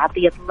يحيى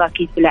عطية الله،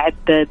 كيف لعب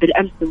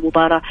بالأمس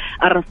المباراة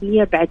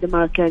الرسمية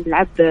بعدما كان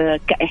لعب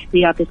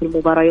كاحتياطي في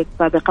المباريات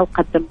السابقة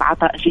وقدم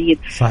عطاء جيد.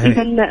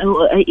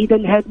 إذا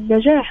هذا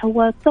النجاح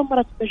هو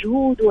ثمرة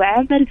مجهود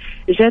وعمل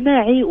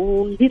جماعي،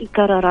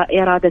 ونذكر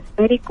إرادة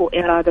ملك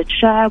وإرادة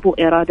شعب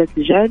وإرادة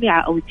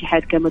الجامعة أو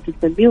اتحاد كما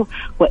تسميه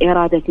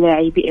وإرادة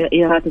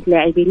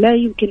لاعبين. لا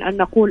يمكن أن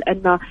نقول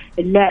أن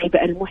اللاعب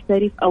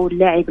المحترف أو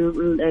اللاعب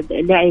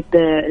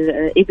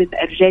ابن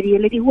الجالية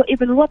الذي هو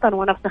ابن الوطن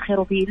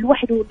ونفتخر به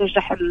لوحده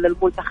نجح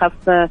المنتخب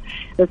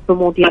في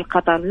مونديال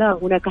قطر. لا،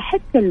 هناك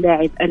حتى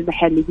اللاعب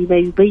المحلي، بما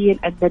يبين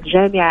أن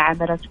الجامعة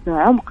عملت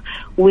بعمق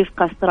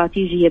وفق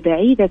استراتيجية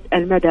بعيدة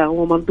المدى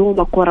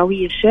ومنظومة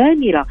كروية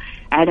شاملة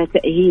على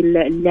تأهيل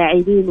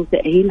اللاعبين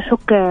وتأهيل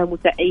الحكام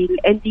وتأهيل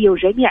الأندية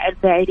وجميع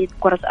الفاعلين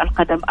كرة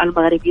القدم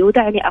المغربية.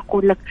 ودعني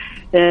أقول لك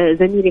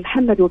زميلي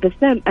محمد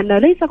وبسام أن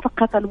ليس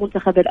فقط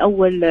المنتخب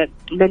الأول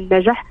من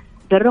نجح،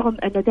 بالرغم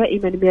أن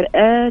دائما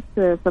مرآة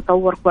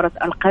تطور كرة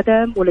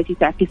القدم والتي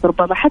تعكس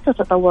ربما حتى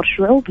تطور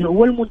الشعوب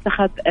هو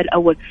المنتخب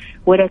الأول،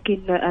 ولكن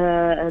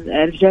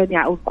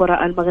الجامعة أو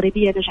الكرة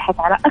المغربية نجحت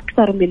على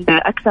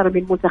أكثر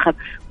من منتخب.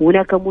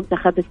 هناك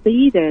منتخب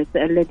السيدات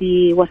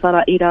الذي وصل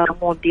إلى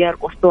مونديال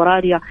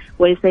أستراليا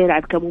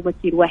وسيلعب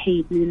كممثل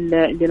وحيد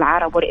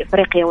للعرب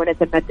والإفريقيا،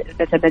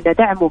 ونتمنى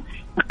دعمه.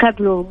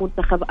 قبله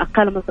منتخب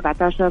أقل من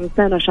 17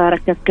 سنة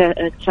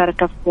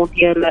شارك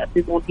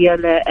في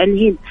مونديال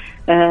الهند.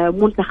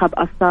 منتخب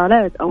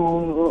الصالات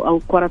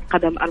أو كرة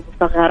قدم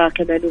المصغرة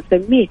كما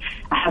نسميه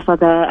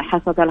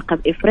حصد لقب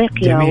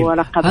إفريقيا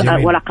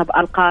ولقب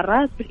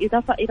القارات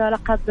بالإضافة إلى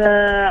لقب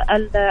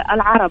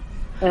العرب.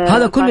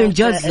 هذا كله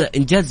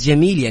إنجاز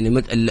جميل.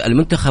 يعني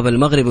المنتخب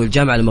المغربي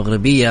والجامعة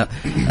المغربية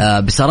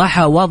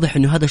بصراحة واضح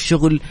إنه هذا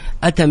الشغل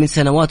أتى من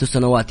سنوات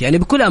وسنوات. يعني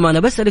بكل أمانة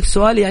بسألك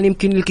سؤال يعني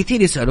يمكن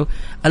الكثير يسأله،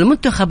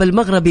 المنتخب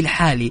المغربي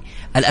الحالي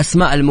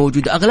الأسماء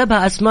الموجودة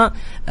أغلبها أسماء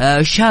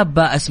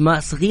شابة، أسماء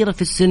صغيرة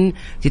في السن،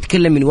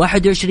 تتكلم من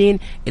 21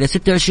 إلى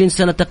 26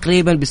 سنة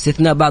تقريبا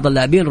باستثناء بعض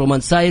اللاعبين رومان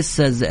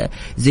سايس،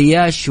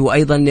 زياش،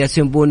 وأيضا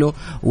ياسين بونو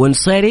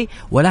ونصيري،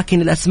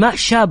 ولكن الأسماء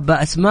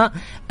شابة، أسماء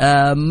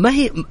ما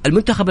هي.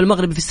 المنتخب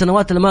المغربي في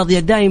السنوات الماضية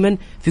دائما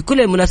في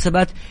كل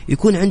المناسبات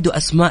يكون عنده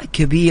أسماء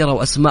كبيرة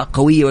وأسماء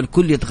قوية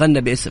والكل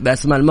يتغنى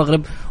بأسماء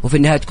المغرب، وفي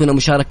النهاية تكون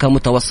مشاركة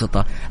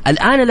متوسطة.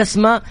 الآن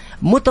الأسماء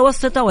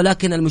متوسطة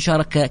ولكن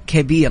المشاركة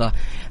كبيرة.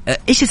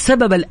 إيش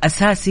السبب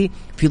الأساسي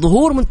في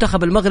ظهور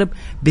منتخب المغرب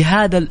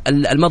بهذا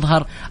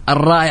المظهر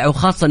الرائع،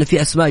 وخاصة أن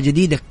في أسماء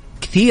جديدة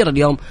كثير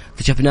اليوم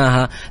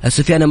اكتشفناها؟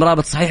 سفيان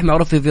مرابط صحيح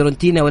معروف في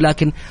فيورنتينا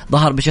ولكن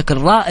ظهر بشكل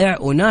رائع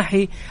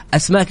وناحي.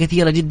 أسماء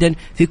كثيرة جدا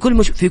في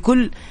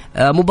كل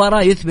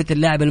مباراة يثبت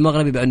اللاعب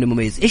المغربي بأنه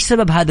مميز. إيش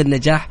سبب هذا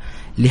النجاح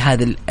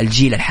لهذا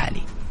الجيل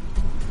الحالي؟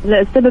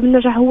 لا، السبب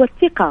النجاح هو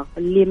الثقة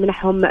اللي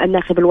منحهم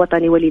الناخب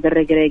الوطني وليد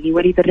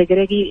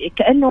الركراكي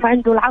كأنه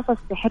عنده العصا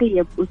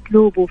السحرية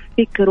بأسلوبه،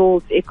 في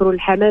فكره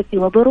الحماسي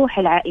وبروح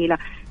العائلة.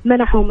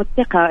 منحهم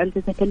الثقة. أنت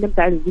تكلمت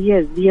عن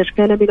زياش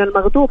كان من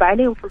المغضوب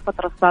عليهم في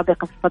الفترة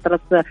السابقة، في فترة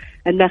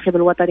الناخب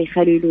الوطني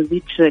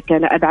خليلوزيتش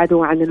كان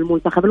أبعده عن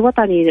المنتخب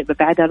الوطني،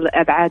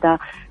 أبعد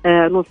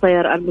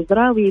نصير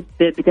المزراوي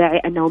بداعي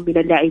أنهم من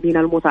اللاعبين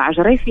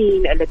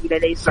المتعجرفين الذين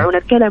لا يسمعون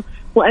الكلام.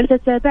 وأنت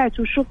تابعت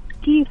وشفت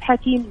كيف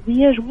حكيم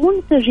زياش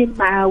منسجم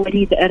مع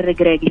وليد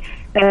الركراكي.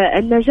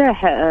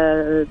 النجاح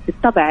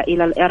بالطبع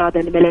إلى الإرادة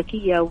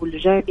الملكية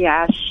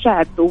والجامعة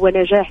الشعب هو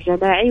نجاح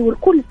جماعي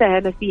والكل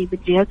ساهم فيه من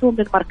جهته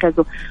من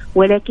مركزه،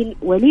 ولكن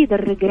وليد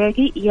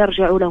الركراكي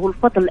يرجع له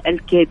الفضل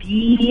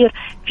الكبير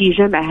في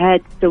جمع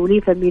هذه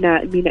التوليفة من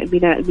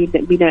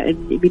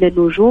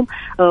النجوم.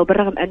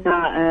 بالرغم أن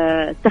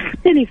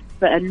تختلف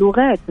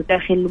اللغات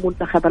داخل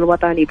المنتخب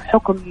الوطني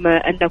بحكم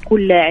أن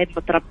كل لاعب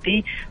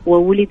متربي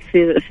وولد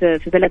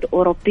في بلد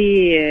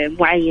أوروبي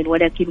معين،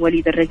 ولكن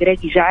وليد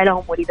الركراكي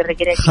جعلهم وليد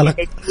الركراكي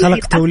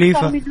خلق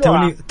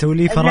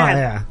توليفة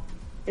رائعة.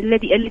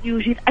 الذي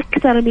يجيد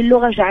أكثر من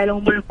لغة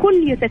جعلهم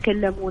الكل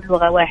يتكلمون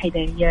لغة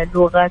واحدة،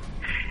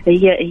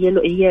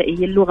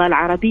 هي اللغة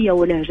العربية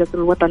ولهجة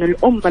الوطن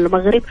الأم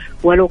المغرب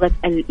ولغة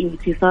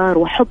الانتصار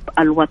وحب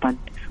الوطن.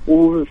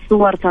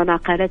 وصور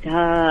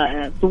تناقلتها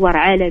صور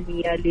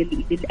عالمية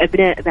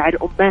للأبناء مع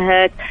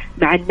الأمهات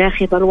مع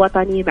الناخب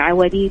الوطني مع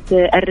وليد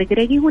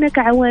الركراكي. هناك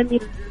عوامل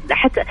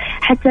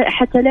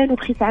حتى لا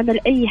نبخس عمل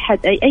أي حد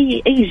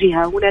أي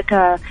جهة.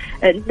 هناك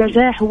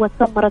النجاح هو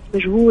ثمرة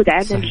مجهود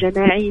عمل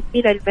جماعي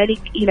من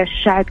الملك إلى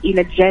الشعب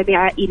إلى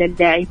الجامعة إلى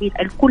اللاعبين،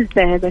 الكل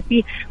ساهم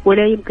فيه.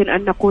 ولا يمكن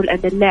أن نقول أن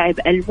اللاعب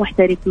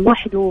المحترف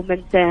وحده من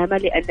ساهم،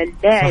 لأن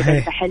اللاعب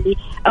المحلي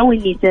أو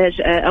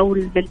النتاج أو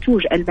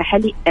المنتوج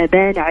المحلي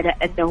أبان على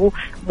أنه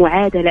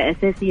معادلة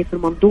أساسية في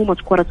منظومة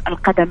كرة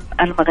القدم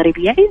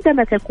المغربية.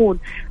 عندما تكون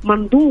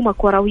منظومة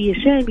كروية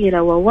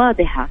شاملة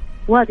وواضحة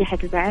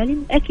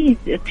المعالم، أكيد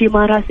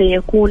ثمارها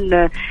سيكون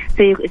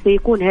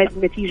هذه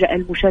النتيجة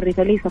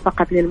المشرفة ليس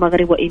فقط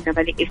للمغرب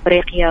وإنما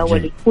لإفريقيا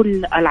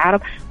ولكل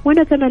العرب.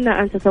 ونتمنى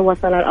أن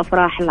تتواصل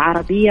الأفراح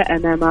العربية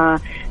أمام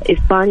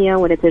إسبانيا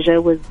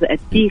ونتجاوز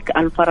الديك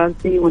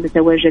الفرنسي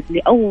ونتواجد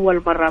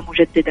لأول مرة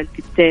مجددا في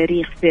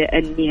التاريخ في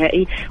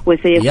النهائي.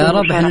 وسيكون يا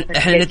رب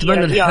احنا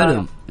نتمنى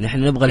الحلم،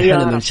 نحن نبغى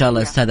الحلم إن شاء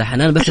الله. أستاذة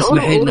حنان بس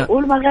اسمحي لنا،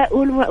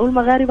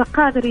 والمغاربة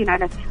قادرين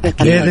على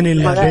بإذن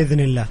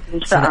الله.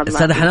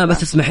 أستاذة حنان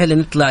بس اسمحي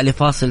لنا نطلع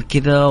لفاصل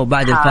كذا،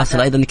 وبعد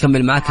الفاصل أيضا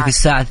نكمل معك في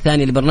الساعة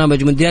الثانية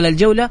لبرنامج مونديال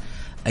الجولة.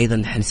 أيضا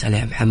نسأل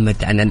يا محمد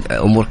عن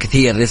أمور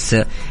كثير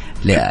لسه.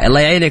 الله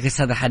يعينك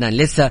أستاذة حنان،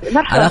 لسه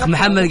الأخ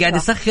محمد قاعد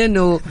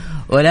يسخن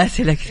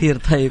والأسئلة كثير.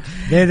 طيب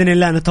بإذن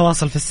الله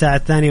نتواصل في الساعة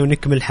الثانية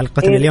ونكمل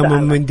حلقتنا اليوم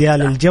من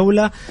مونديال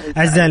الجولة.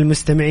 أعزائي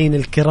المستمعين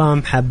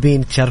الكرام،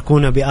 حابين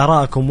تشاركونا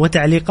بآرائكم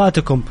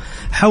وتعليقاتكم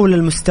حول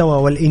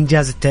المستوى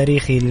والإنجاز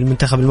التاريخي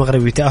للمنتخب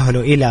المغربي تأهله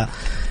إلى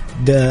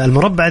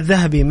المربع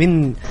الذهبي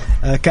من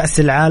كأس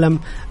العالم.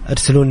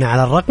 ارسلونا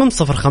على الرقم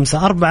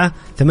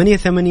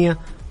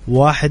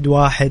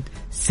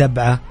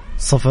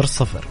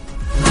 0548811700.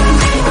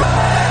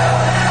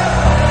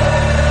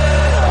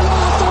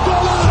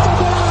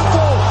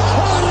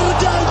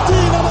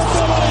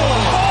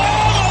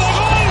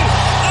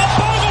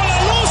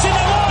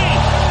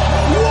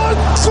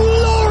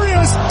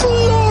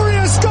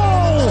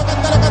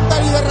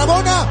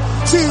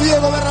 Sí,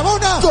 Diego de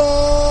Rabona.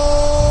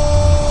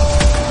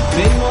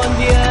 من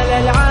مونديال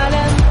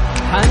العالم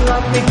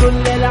حنغطي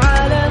كل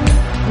العالم،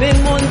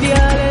 من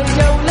مونديال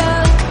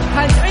الجولة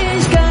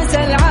حتعيش كاس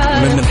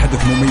العالم. لأن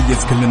الحدث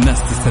مميز كل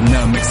الناس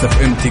تستناه، ميكس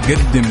اف ام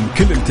تقدم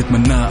كل اللي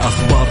تتمناه،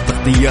 أخبار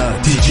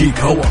تغطيات تجيك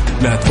هوا،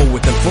 لا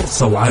تفوت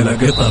الفرصة وعلى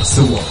قطر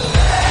سوا.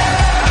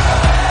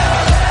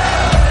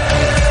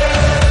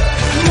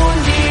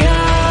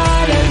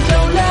 مونديال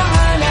الجولة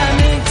على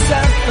ميكس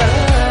اف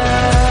ام.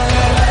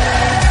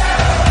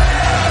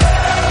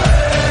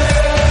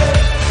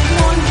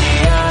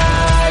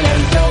 مونديال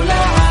الجولة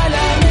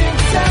على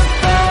ميكس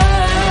اف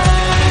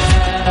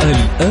ام.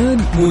 الآن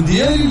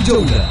مونديال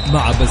الجولة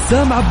مع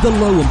بسام عبد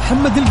الله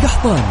ومحمد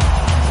القحطاني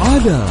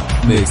على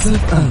ميكس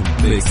اف ام.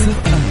 ميكس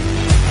اف ام.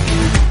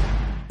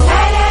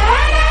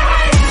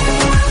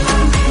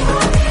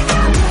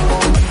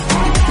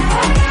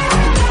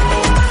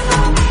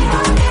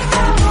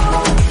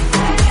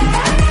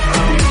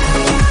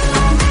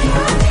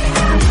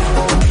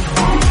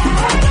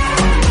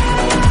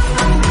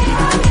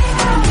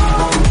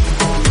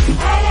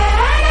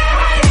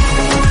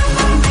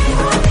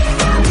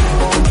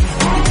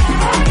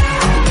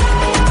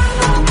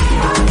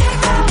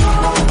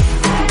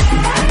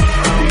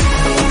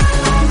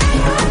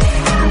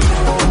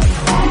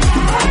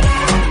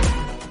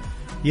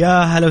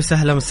 يا هلا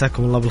وسهلا،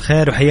 مساكم الله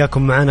بالخير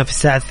وحياكم معنا في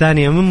الساعة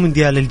الثانية من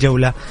مونديال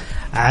الجولة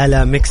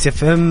على ميكس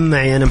اف ام.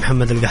 معي أنا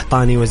محمد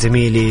القحطاني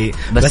وزميلي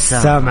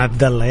بسام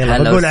عبد الله.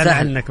 يلا بقول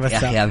عنك بس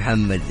يا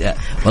محمد،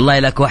 والله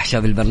لك وحشة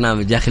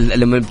بالبرنامج يا أخي.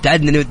 لما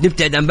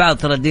نبتعد عن بعض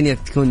ترى الدنيا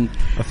تكون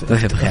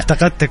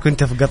افتقدتك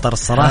وانت في قطر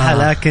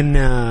الصراحة. لكن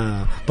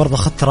برضو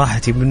خدت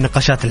راحتي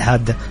بالنقاشات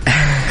الحادة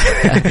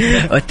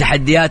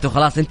والتحديات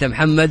وخلاص. انت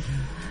محمد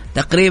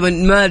تقريبا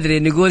ما أدري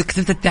نقول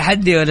كسبت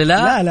التحدي ولا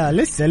لا. لا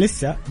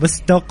لسه بس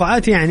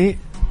التوقعات يعني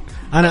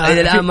أنا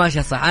إلى الآن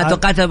ماشي صح. أنا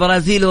توقعت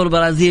البرازيل،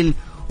 والبرازيل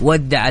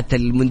ودعت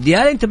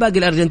المونديال. أنت باقي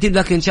الأرجنتين،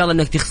 لكن إن شاء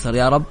الله إنك تخسر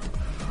يا رب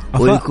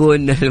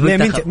ويكون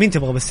المنتخب. مين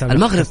تبغى بس؟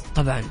 المغرب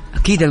طبعا،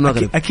 أكيد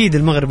المغرب. أكيد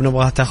المغرب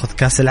نبغاها تأخذ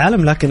كأس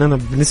العالم، لكن أنا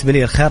بالنسبة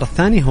لي الخيار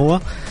الثاني هو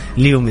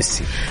ليو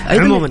ميسي.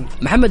 عموما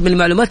محمد، من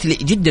المعلومات اللي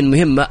جدا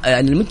مهمة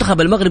أن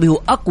المنتخب المغربي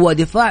هو أقوى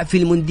دفاع في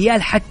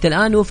المونديال حتى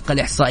الآن وفق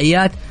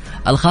الإحصائيات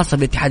الخاصة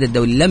بالاتحاد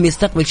الدولي. لم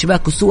يستقبل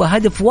شباكه سوى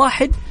هدف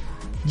واحد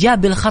جاء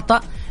بالخطأ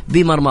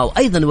بمرماه.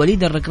 وأيضا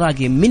وليد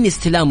الركراكي من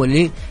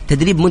استلامه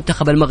لتدريب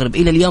منتخب المغرب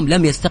إلى اليوم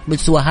لم يستقبل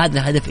سوى هذا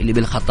الهدف اللي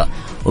بالخطأ.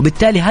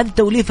 وبالتالي هذه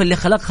التوليفة اللي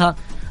خلقها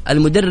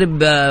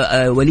المدرب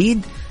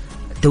وليد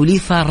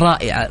توليفة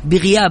رائعة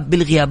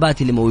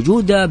بالغيابات اللي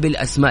موجودة،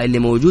 بالأسماء اللي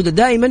موجودة.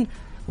 دائما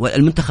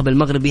والمنتخب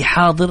المغربي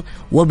حاضر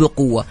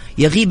وبقوة،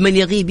 يغيب من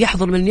يغيب،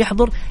 يحضر من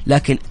يحضر،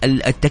 لكن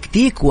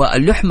التكتيك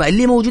واللحمة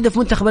اللي موجودة في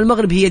منتخب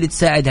المغرب هي اللي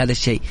تساعد هذا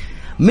الشيء.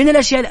 من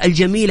الأشياء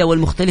الجميلة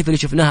والمختلفة اللي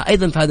شفناها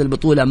أيضا في هذه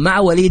البطولة مع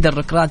وليد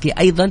الركراكي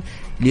أيضا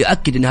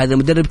ليؤكد أن هذا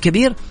مدرب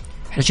كبير.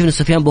 احنا شفنا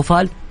سفيان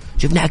بوفال،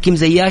 شفنا حكيم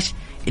زياش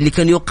اللي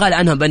كان يقال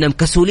عنهم بأنهم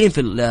كسولين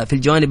في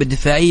الجوانب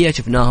الدفاعية،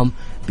 شفناهم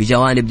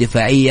بجوانب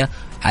دفاعية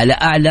على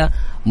أعلى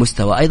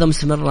مستوى. أيضا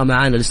مستمرة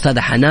معنا الأستاذة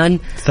حنان.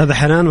 أستاذة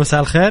حنان مساء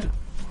الخير.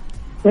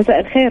 مساء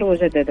الخير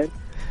مجددا.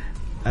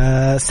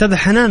 أستاذة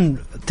حنان،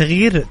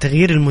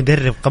 تغيير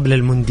المدرب قبل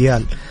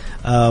المونديال،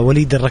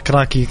 وليد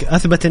الركراكي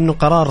أثبت أنه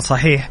قرار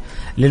صحيح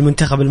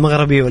للمنتخب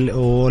المغربي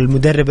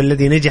والمدرب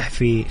الذي نجح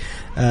في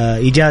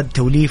إيجاد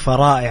توليفة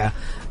رائعة.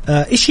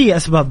 إيش هي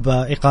أسباب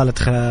إقالة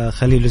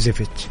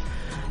خليلوزيفيتش؟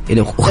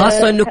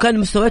 وخاصة أنه كان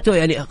مستويته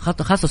يعني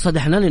خاصة صدق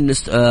حنان أنه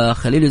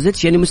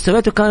خليلوزيفيتش يعني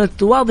مستويته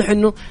كانت واضح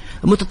أنه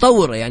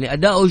متطورة، يعني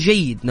أداؤه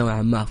جيد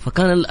نوعا ما،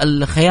 فكان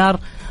الخيار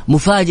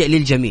مفاجئ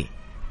للجميع.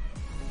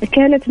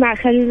 كانت مع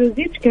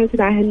خليلوزيتش كانت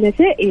معها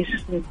النتائج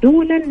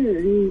دون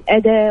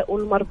الأداء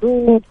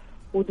والمردود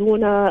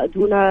ودون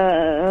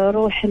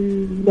روح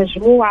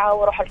المجموعة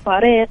وروح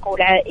الفريق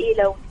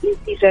والعائلة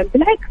والانسجام.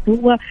 بالعكس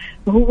هو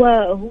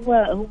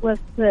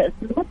في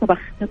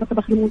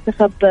المطبخ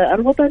المنتخب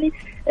الوطني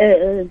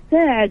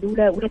ساعد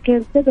ولا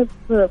كان سبب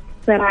في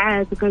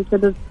الصراعات، وكان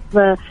سبب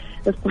في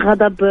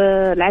غضب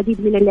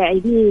العديد من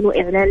اللاعبين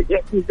وإعلان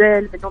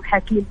الاعتزال منهم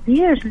حكيم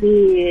زياش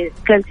اللي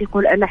كان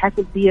يقول أن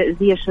حكيم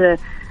زياش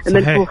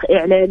منفوخ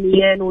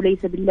إعلاميا وليس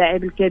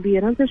باللاعب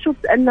الكبير. أنت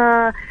شفت أن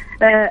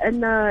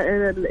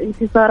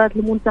انتصارات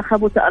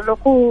المنتخب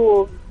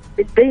وتألقه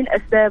من بين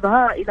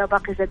أسبابها إلى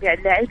باقي جميع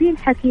اللاعبين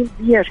حكيم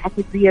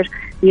زياش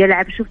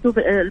يلعب. شفتوا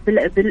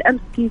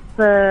بالأمس كيف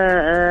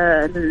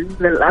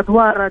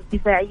الأدوار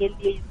الدفاعية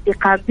اللي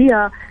قام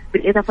بها،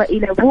 بالإضافة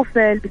إلى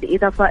بوفال،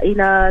 بالإضافة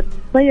إلى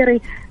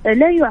نصيري.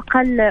 لا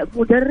يعقل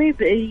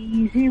مدرب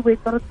يجي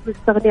ويطرد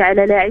ويستغني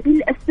على لاعبين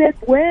الأسباب،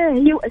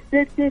 وهي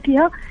وأسباب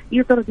تافهة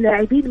يطرد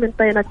لاعبين من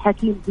طينة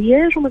حكيم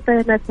زياش ومن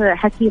طينة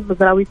حكيم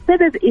مزراوي.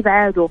 السبب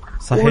إبعاده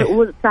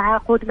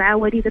والتعاقد مع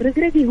وليد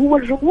الركراكي هو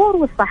الجمهور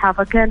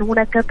والصحافة. كان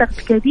هناك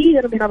ضغط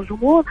كبير من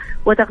الجمهور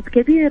وضغط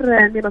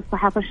كبير من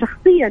الصحافة.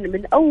 شخصيا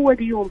من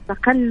أول يوم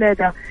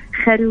تقلد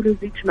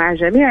خليلوزيتش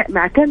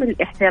مع كامل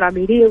الاحترام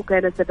ليه،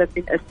 وكان سبب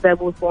من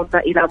أسبابه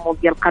إلى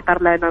مونديال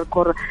قطر. لا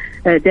ننكر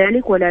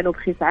ذلك ولا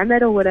نبخس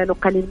عمله ولا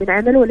نقلل من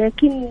عمله،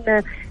 ولكن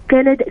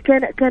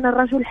كان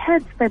الرجل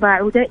حاد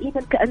الطباع،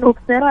 ودائما كأنه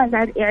بصراع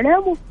مع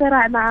الإعلام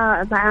وبصراع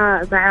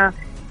مع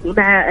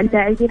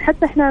اللاعبين.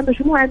 حتى احنا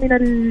مجموعة من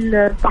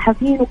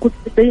الصحفيين وكنت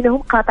بينهم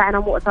قاطعنا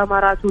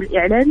مؤتمراته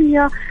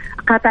الإعلامية،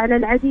 قاطعنا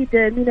العديد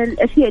من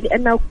الأشياء،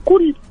 لأنه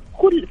كل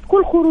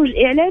خروج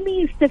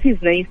إعلامي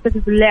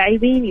يستفز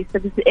اللاعبين،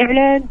 يستفز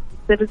الإعلام،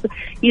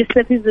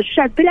 يستفز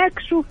الشعب.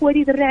 بالعكس شوف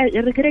وليد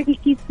الركراكي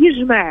كيف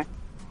يجمع،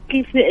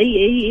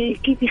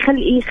 كيف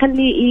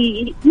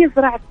يخلي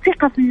يزرع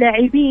الثقة في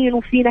اللاعبين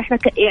وفينا احنا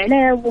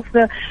كإعلام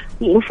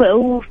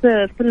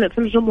وفي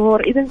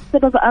الجمهور. إذا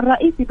السبب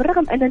الرئيسي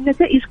بالرغم أن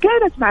النتائج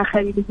كانت مع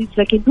خالد الزيد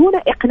لكن دون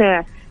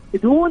إقناع،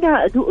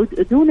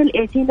 دون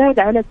الاعتماد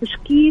على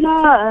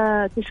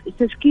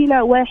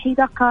تشكيلة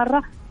واحدة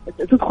قارة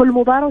تدخل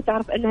المباراة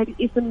وتعرف أن هذا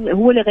الاسم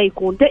هو اللي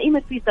غيكون دائما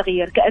في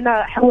تغيير. كأن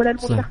حول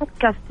المنتخب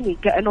كاستين،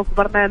 كأنه في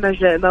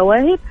برنامج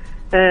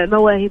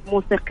مواهب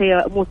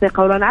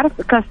موسيقى ولا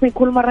نعرف كاستين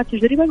كل مرة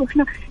تجربة.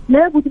 وإحنا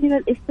لابد من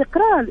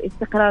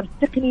الاستقرار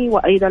التقني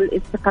وأيضا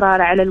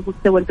الاستقرار على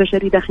المستوى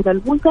البشري داخل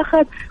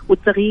المنتخب،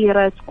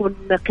 والتغيير تكون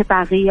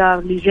قطع غيار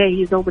اللي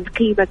جاهزة ومن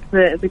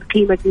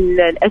قيمة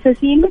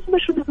الأساسيين. مثل ما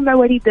شفنا مع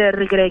وليد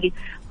الركراكي،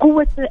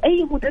 قوة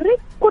أي مدرب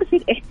كرسي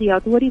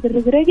الاحتياط. وليد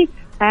الركراكي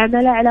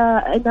عمل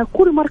على أن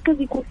كل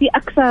مركز يكون فيه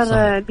أكثر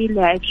من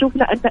لاعب.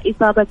 شفنا أن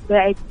إصابة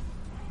لاعب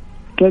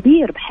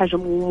كبير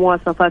بحجم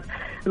ومواصفات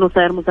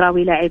نصير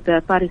مزراوي لاعب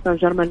باريس سان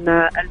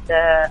جيرمان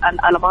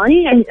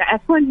الألماني،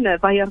 عفوا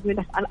بايرن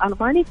ميونخ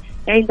الألماني،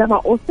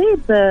 عندما أصيب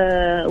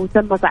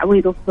وتم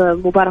تعويضه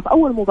في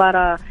أول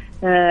مباراة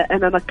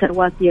أمام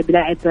كرواتيا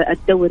بلاعب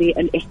الدوري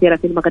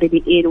الاحترافي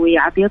المغربي إيلوي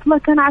عطية الله.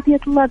 كان عطية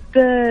الله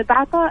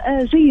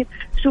بعطاء جيد.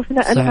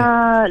 شفنا صحيح.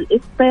 أن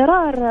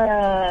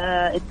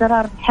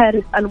اضطرار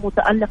الحارس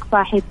المتألق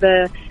صاحب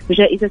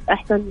جائزة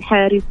أحسن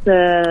حارس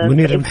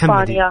منير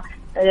المحمدي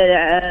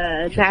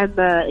نعم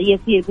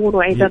ياسين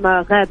بونو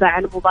عندما غاب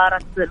عن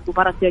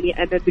المباراة الثانية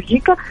أمام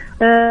بلجيكا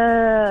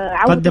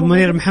قدم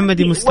منير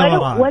المحمدي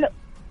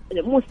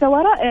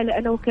مستوى رائع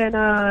لأنه كان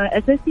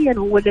أساسيا،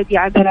 هو الذي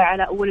عمل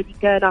على والذي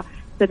كان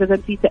سببا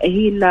في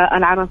تأهيل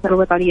العناصر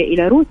الوطنية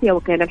إلى روسيا،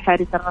 وكان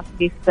الحارس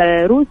الرسمي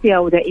في روسيا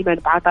ودائما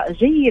بعطاء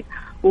جيد.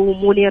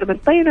 ومنير من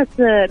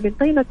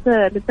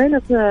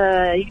طينة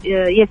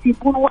ياسين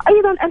بونو،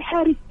 وأيضا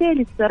الحارس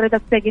الثالث رضا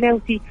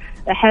الساقناوسي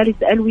حارس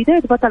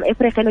الوداد بطل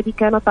إفريقيا الذي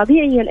كان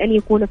طبيعيا أن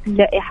يكون في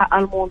اللائحة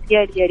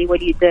المونديالية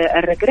لوليد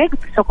الركراك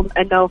بحكم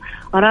أنه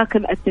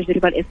راكم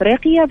التجربة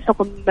الإفريقية،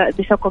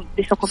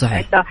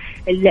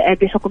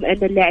 بحكم أن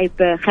اللاعب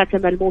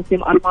ختم الموسم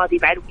الماضي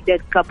مع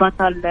الوداد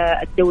كبطل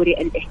الدوري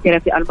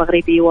الاحترافي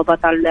المغربي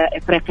وبطل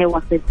إفريقيا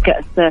وصل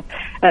كأس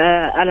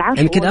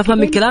العشر. يمكن أفهم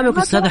من كلامك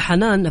أستاذة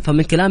حنان، أفهم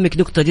من كلامك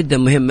نقطة جدا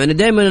مهمة، أنه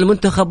دائما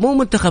المنتخب مو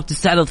منتخب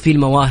تستعرض فيه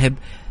المواهب.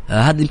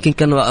 هذا يمكن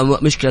كان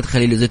مشكلة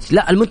خليل زيت.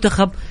 لا،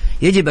 المنتخب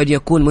يجب أن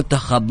يكون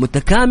منتخب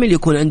متكامل،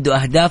 يكون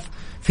عنده أهداف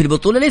في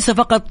البطولة، ليس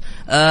فقط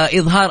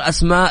إظهار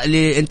أسماء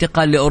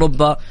لانتقال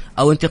لأوروبا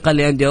أو انتقال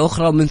لأندية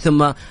أخرى ومن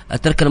ثم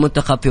ترك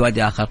المنتخب في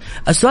وادي آخر.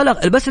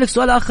 السؤال بس لك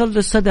سؤال آخر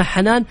أستاذة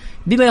حنان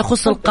بما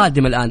يخص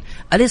القادم الآن.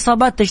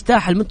 الإصابات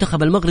تجتاح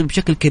المنتخب المغربي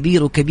بشكل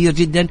كبير وكبير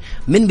جدا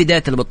من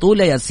بداية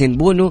البطولة. ياسين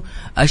بونو،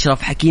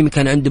 أشرف حكيمي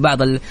كان عنده بعض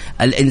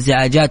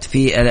الانزعاجات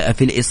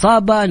في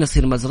الإصابة،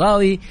 نصير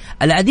مزراوي،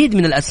 العديد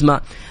من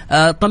الأسماء.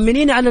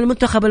 طمنينا عن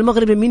المنتخب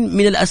المغربي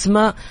من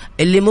الأسماء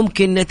اللي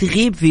ممكن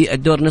تغيب في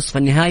الدور نصف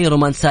النهائي.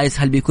 رومان سايس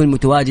هل بيكون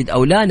متواجد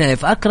أو لا؟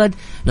 نايف أكرد،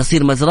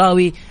 نصير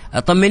مزراوي.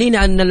 طمنينا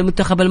عن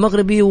المنتخب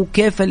المغربي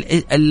وكيف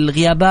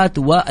الغيابات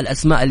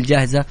والأسماء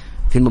الجاهزة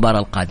في المباراة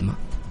القادمة.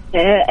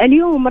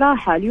 اليوم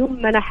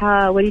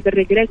منح وليد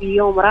الركراكي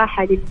اليوم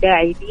راحة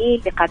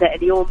للاعبين لقضاء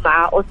اليوم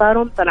مع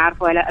أسرهم.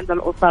 سنعرف على أن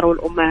الأسر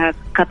والأمهات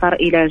قطر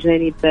إلى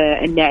جانب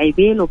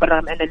اللاعبين،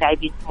 وبالرغم أن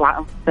اللاعبين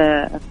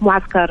في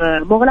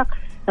معسكر مغلق.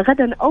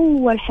 غدا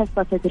أول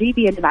حصة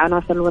تدريبية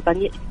للعناصر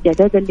الوطنية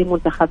استعدادا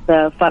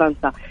لمنتخب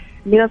فرنسا.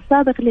 من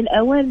السابق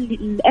للأوان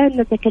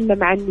الآن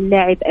نتكلم عن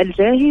اللاعب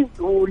الجاهز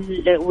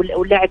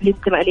واللاعب اللي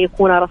يمكن أن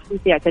يكون رسمي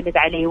يعتمد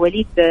عليه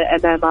وليد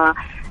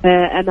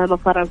أمام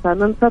فرنسا.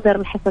 ننتظر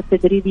الحصة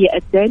التدريبية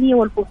الثانية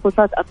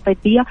والفحوصات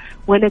الطبية،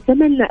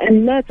 ونتمنى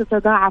أن لا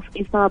تتضاعف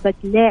إصابة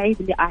لاعب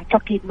اللي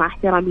أعتقد مع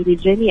احترامي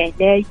للجميع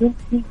لا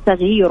يمكن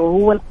تغييره،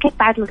 هو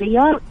القطعة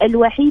الغيار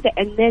الوحيدة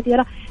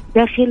النادرة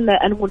داخل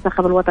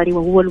المنتخب الوطني،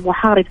 وهو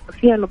المحارب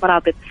سفيان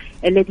المرابط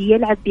الذي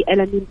يلعب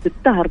بألم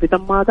بالظهر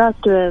بضمادات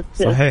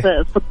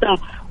في الظهر،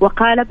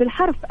 وقال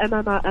بالحرف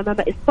أمام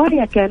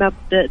إسبانيا كان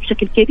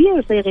بشكل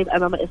كبير سيغيب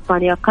أمام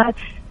إسبانيا، قال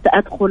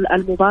سأدخل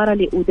المباراة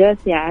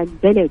لأدافع عن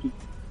بلدي.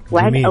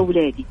 وعن جميل.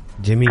 أولادي.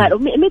 جميل. قال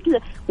مثل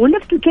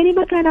ونفس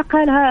الكلمة كان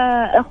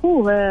قالها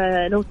أخوه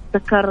لو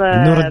تذكر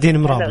نور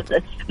الدين مرابط.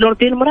 نور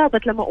الدين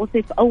مرابط لما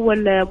أصيب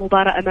أول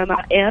مباراة أمام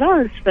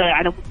إيران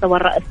على مستوى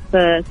الرأس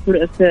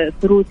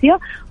في روسيا،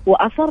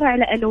 وأصر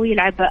على أنه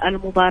يلعب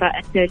المباراة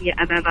الثانية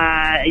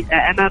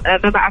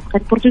أمام عسكر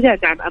البرتغال.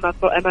 نعم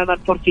أمام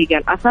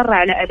البرتغال أصر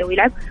على أنه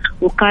يلعب،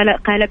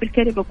 قال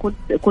بالكلمة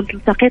كنت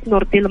التقيت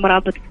نور الدين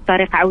المرابط في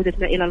طريق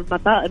عودتنا إلى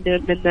المطار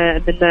من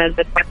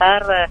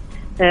المطار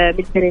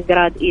من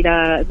ستالينغراد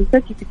من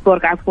سان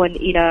بطرسبورغ عفوا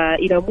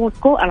إلى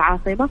موسكو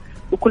العاصمة،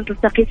 وكنت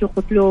التقيته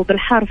قلت له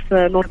بالحرف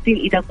نور الدين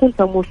إذا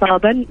كنت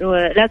مصابا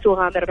لا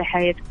تغامر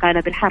بحياتك،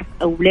 قال بالحرف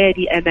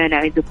أولادي أمانة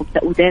عندكم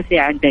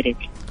سأدافع عن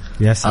بلدي.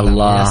 يا سلام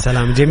الله. يا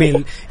سلام.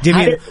 جميل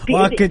جميل.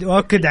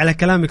 وأكد على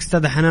كلامك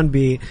أستاذ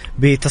حنان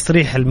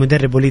بتصريح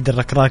المدرب وليد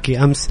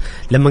الركراكي أمس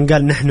لما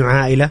قال نحن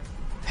عائلة،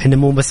 احنا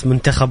مو بس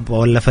منتخب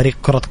ولا فريق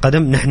كرة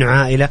قدم، نحن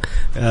عائلة.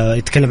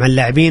 يتكلم عن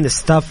اللاعبين،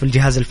 الستاف،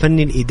 الجهاز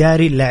الفني،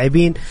 الإداري،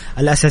 اللاعبين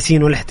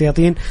الأساسيين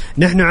والاحتياطيين،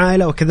 نحن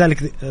عائلة.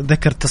 وكذلك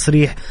ذكر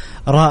تصريح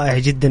رائع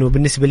جدا،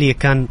 وبالنسبة لي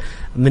كان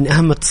من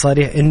أهم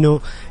التصاريح إنه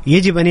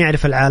يجب أن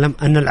يعرف العالم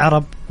أن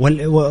العرب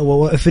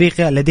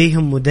وأفريقيا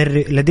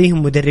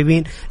لديهم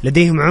مدربين،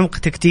 لديهم عمق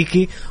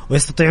تكتيكي،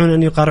 ويستطيعون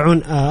أن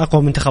يقارعون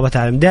أقوى منتخبات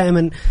العالم.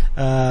 دائما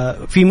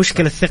في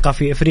مشكلة ثقة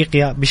في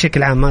أفريقيا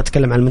بشكل عام، ما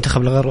أتكلم عن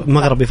المنتخب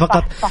المغربي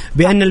فقط،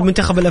 بأن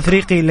المنتخب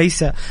الأفريقي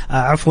ليس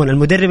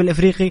المدرب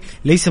الأفريقي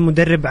ليس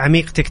مدرب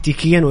عميق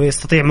تكتيكيا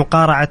ويستطيع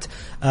مقارعة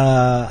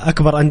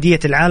أكبر أندية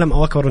العالم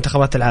أو أكبر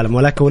منتخبات العالم.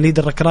 ولكن وليد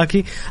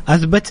الركراكي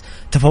أثبت،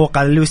 تفوق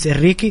على لويس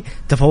إنريكي،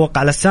 تفوق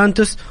على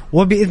سانتوس،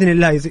 وبإذن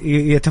الله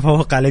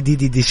يتفوق على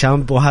دي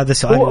شامب. وهذا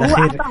سؤال الأخير.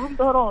 هو أعطاهم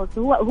دروس،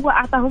 هو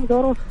أعطاهم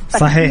دروس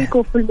صحيح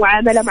في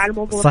المعاملة مع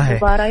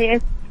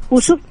المباريات.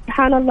 وشوف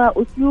سبحان الله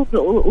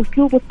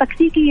أسلوب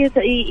التكتيكي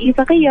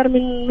يتغير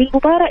من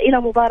مباراة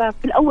إلى مباراة.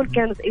 في الأول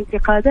كانت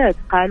انتقادات،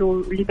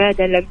 قالوا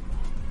لماذا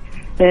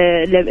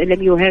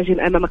لم يهاجم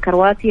أمام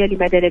كرواتيا،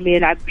 لماذا لم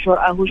يلعب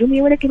بجرأة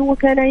هجومية، ولكن هو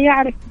كان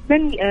يعرف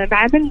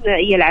مع من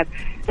يلعب.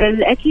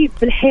 الأكيد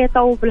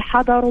بالحيطة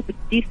وبالحذر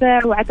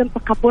وبالدفاع وعدم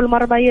تقبل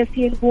مرمى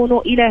ياسين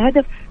بونو إلى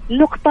هدف.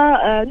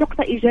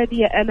 نقطة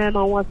إيجابية أمام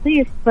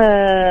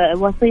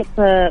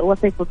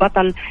وصيف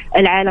بطل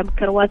العالم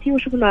كرواتيا.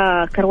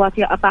 وشفنا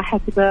كرواتيا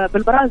أطاحت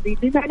بالبرازيل،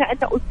 بمعنى أن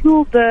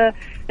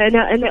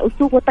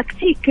أسلوب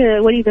وتكتيك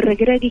وليد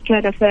الركراكي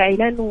كان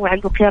فاعلا،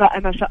 وعنده قراءة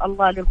ما شاء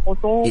الله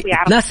للخصوم،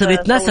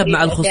 يتناسب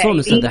مع الخصوم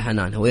أستاذ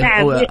حنان. هو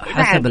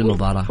حسب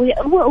المباراة.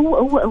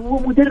 هو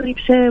مدرب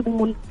شاب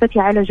ومنفتح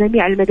على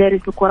جميع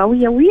المدارس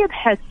الكروية،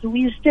 ويبحث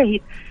ويجتهد.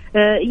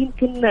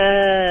 يمكن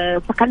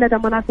تقلد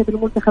مناصب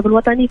المنتخب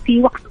الوطني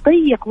في وقت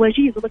ضيق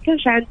وجيز، وما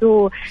كانش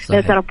عنده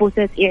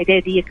تربصات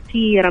إعدادية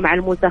كثيرة مع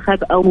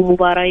المنتخب أو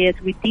مباريات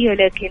ودية،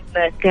 لكن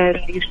كان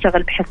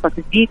يشتغل بحصة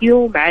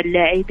الفيديو مع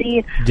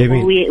اللاعبين.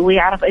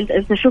 ويعرف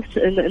أنت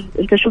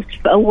شفت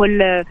في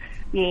أول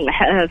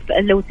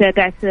لو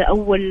تابعت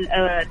أول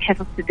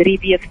الحصص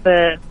التدريبية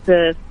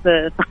في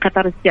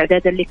قطر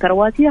استعدادا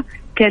لكرواتيا،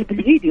 كان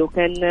بالفيديو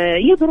كان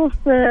يدرس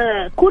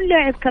كل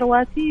لاعب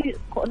كرواتي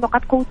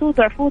نقاط قوته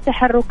ضعفه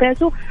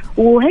تحركاته،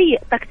 وهي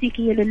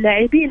تكتيكيا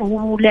للاعبين.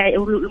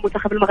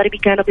 والمنتخب المغربي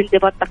كان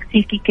بانضباط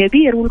تكتيكي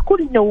كبير،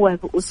 والكل نوه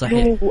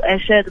بأسلوب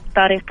وأشاد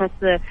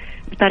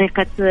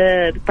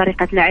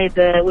بطريقة لعب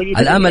وليد.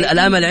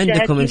 الأمل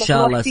عندكم إن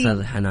شاء الله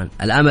أستاذ حنان،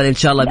 الأمل إن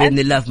شاء الله بإذن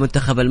الله في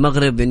منتخب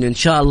المغرب، إنه إن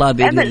شاء الله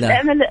بإذن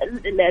الله.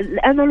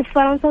 الأمل في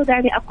فرنسا.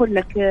 ودعني أقول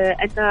لك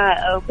أن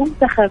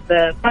منتخب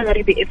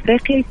مغربي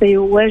إفريقي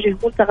سيواجه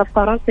منتخب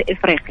فرنسي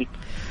إفريقي.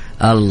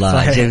 الله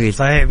صحيح. جميل.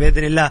 صحيح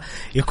بإذن الله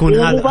يكون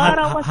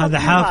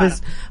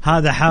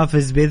هذا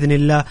حافز بإذن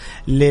الله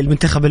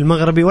للمنتخب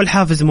المغربي،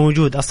 والحافز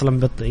موجود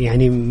أصلا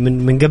يعني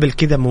من قبل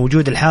كذا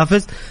موجود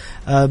الحافز.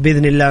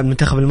 بإذن الله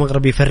المنتخب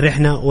المغربي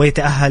يفرحنا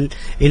ويتأهل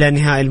إلى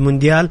نهائي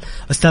المونديال.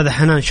 أستاذ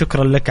حنان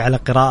شكرا لك على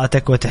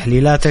قراءتك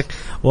وتحليلاتك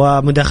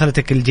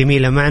ومداخلتك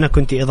الجميلة معنا،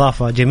 كنت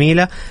إضافة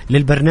جميلة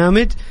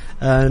للبرنامج.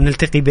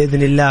 نلتقي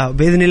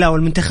بإذن الله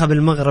والمنتخب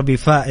المغربي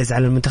فائز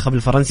على المنتخب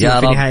الفرنسي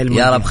في نهائي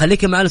المونديال. يا رب.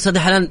 خليك معنا أستاذ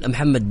حنان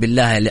محمد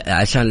بالله،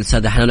 عشان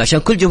الأستاذ حنان، عشان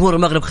كل جمهور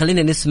المغرب،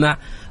 خلينا نسمع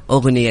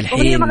أغنية الحين.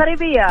 أغنية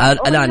مغربية.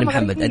 الآن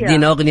محمد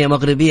أدينا أغنية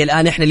مغربية.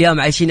 الآن إحنا اليوم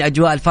عايشين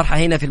أجواء الفرحة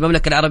هنا في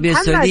المملكة العربية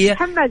السعودية.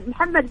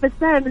 محمد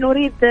بسام،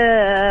 نريد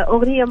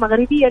أغنية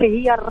مغربية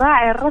اللي هي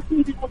الراعي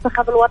الرسمي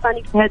للمنتخب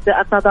الوطني في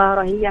هذا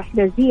التظاهرة. هي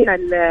إحنا زينة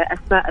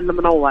الأسماء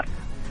المنور.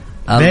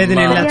 بإذن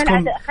الله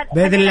تكون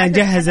بإذن الله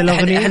نجهز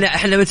الأغنية.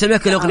 إحنا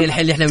بنسمعك الأغنية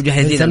الحين اللي إحنا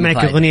مجهزين.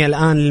 نسمعك أغنية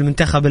الآن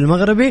للمنتخب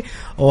المغربي،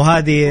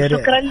 وهذه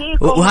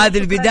وهذه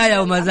البداية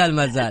وما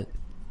زال.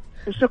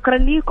 شكرا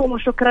لكم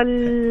وشكرا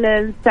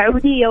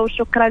للسعودية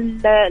وشكرا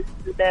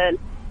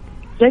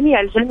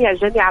جميع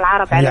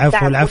العرب على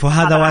العفو.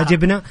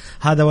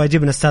 هذا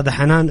واجبنا أستاذ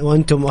حنان،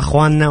 وأنتم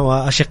أخواننا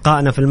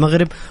وأشقائنا في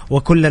المغرب،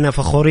 وكلنا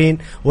فخورين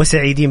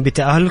وسعيدين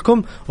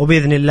بتأهلكم،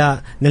 وبإذن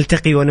الله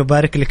نلتقي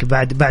ونبارك لك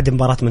بعد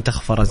مباراة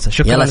منتخب فرنسا.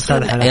 شكرا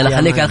أستاذ حنان. يلا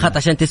خليك على الخط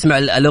عشان تسمع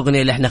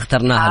الأغنية اللي احنا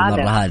اخترناها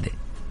المرة هذه.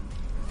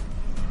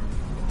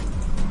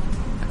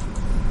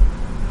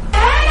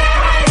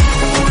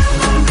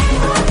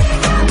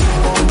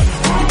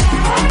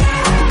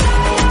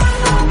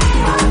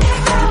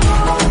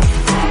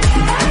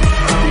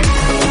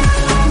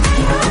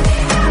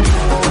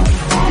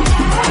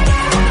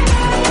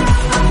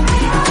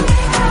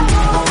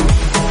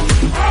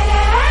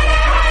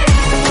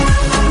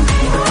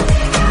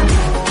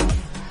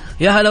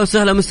 يا هلا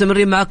وسهلا،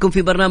 مستمرين معكم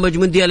في برنامج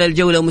مونديال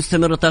الجولة،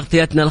 ومستمرة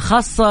تغطيتنا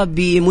الخاصة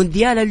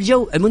بمونديال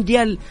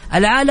مونديال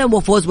العالم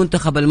وفوز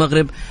منتخب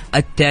المغرب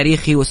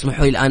التاريخي.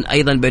 واسمحوا لي الآن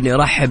أيضا بأني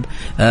أرحب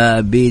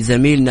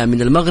بزميلنا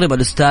من المغرب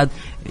الأستاذ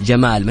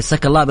جمال.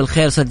 مساك الله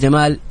بالخير أستاذ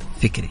جمال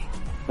فكري.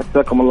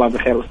 مساكم الله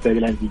بخير أستاذ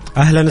العزيز.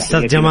 أهلا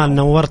أستاذ جمال،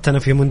 نورتنا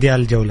في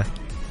مونديال الجولة.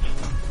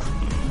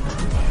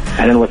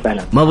 أهلا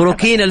وسهلا،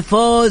 مبروكين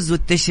الفوز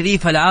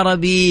والتشريف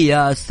العربي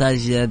يا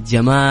أستاذ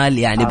جمال.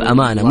 يعني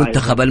بأمانة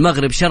منتخب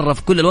المغرب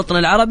شرف كل الوطن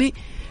العربي.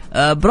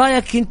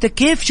 برايك أنت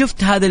كيف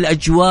شفت هذا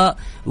الأجواء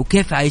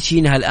وكيف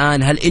عايشينها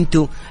الآن؟ هل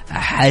أنتم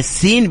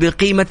حاسين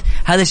بقيمة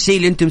هذا الشيء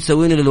اللي أنتم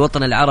مسوينه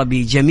للوطن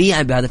العربي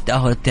جميعا بهذا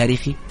التأهل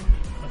التاريخي؟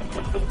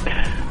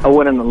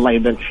 أولا الله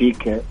يبارك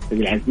فيك أستاذ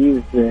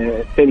العزيز.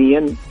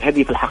 ثانيا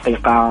هذه في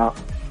الحقيقة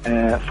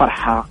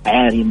فرحة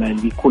عارمة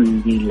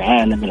لكل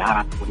العالم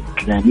العربي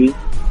والإسلامي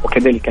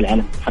وكذلك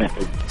العالم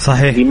الأفريقي.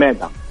 صحيح.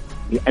 لماذا؟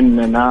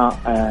 لأننا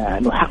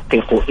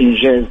نحقق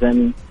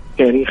إنجازا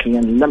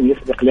تاريخيا لم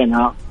يسبق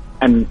لنا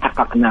أن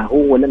حققناه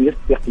ولم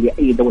يسبق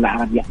لأي دولة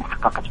عربية أن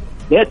حققته،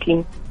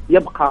 لكن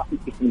يبقى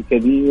الاسم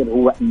الكبير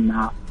هو أن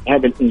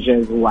هذا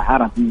الإنجاز هو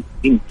عربي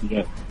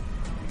بامتياز.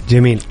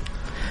 جميل.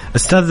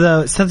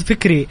 أستاذ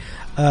فكري،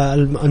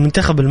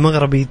 المنتخب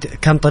المغربي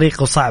كان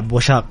طريقه صعب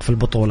وشاق في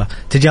البطولة،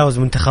 تجاوز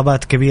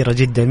منتخبات كبيرة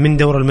جدا من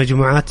دور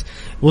المجموعات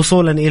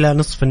وصولا إلى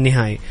نصف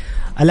النهائي.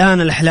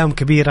 الآن الأحلام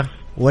كبيرة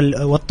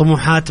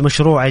والطموحات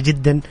مشروعة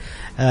جدا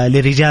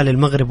لرجال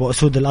المغرب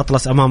وأسود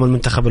الأطلس أمام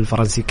المنتخب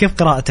الفرنسي. كيف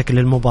قراءتك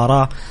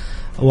للمباراة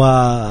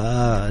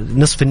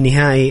ونصف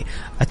النهائي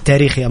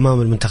التاريخي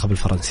أمام المنتخب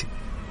الفرنسي؟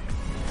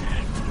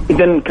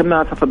 إذن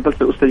كما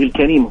تفضلت الأستاذ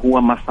الكريم،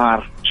 هو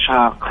مسار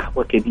شاق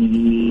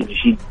وكبير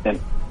جدا.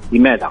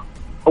 لماذا؟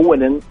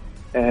 أولا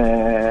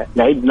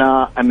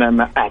لعبنا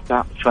أمام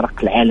أعتى الفرق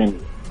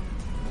العالمية.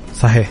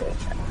 صحيح.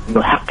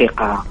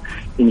 نحقق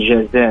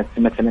إنجازات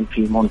مثلا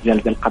في مونديال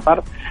ديال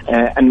قطر،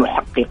 أن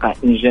نحقق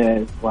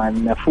إنجاز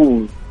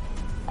ونفوز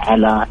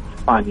على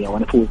إسبانيا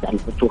ونفوز على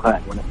البرتغال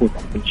ونفوز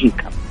على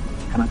بلجيكا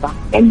كندا،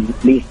 يعني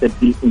ليس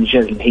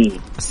بالإنجاز الهين.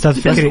 أستاذ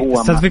فكري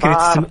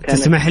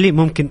تسمح لي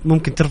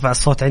ممكن ترفع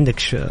الصوت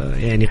عندك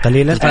يعني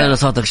قليلا؟ ارفع لنا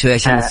صوتك شوي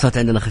عشان الصوت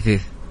عندنا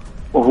خفيف.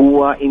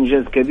 وهو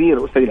إنجاز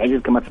كبير أستاذ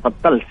العزيز كما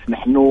تفضلت.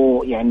 نحن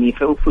يعني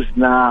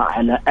فزنا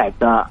على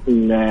أعداء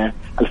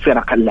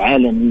الفرق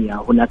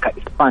العالمية، هناك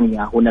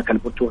إسبانيا، هناك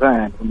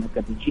البرتغال،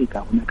 هناك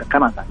بلجيكا، هناك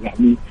كندا،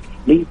 يعني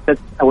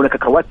ليست، هناك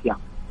كرواتيا،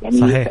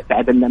 يعني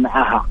تعادلنا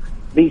معها.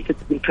 ليست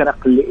بالفرق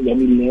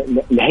يعني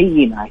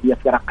الهينة، هي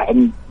فرق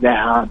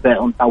لها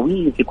باع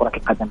طويل في كرة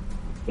القدم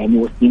يعني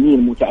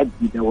وسنين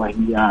متعددة،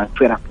 وهي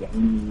فرق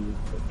يعني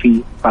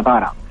في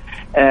صدارة.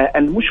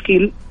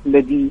 المشكل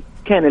الذي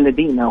كان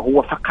لدينا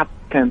هو فقط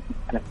كانت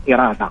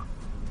الإرادة.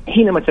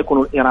 حينما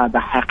تكون الإرادة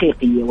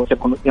حقيقية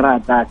وتكون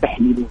الإرادة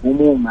تحمل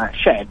هموم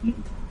شعبي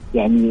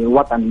يعني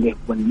وطن اللي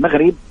هو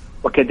المغرب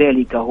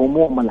وكذلك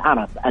هموم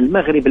العرب.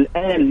 المغرب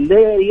الآن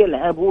لا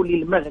يلعب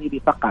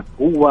للمغرب فقط،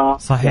 هو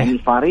صحيح. يعني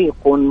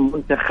فريق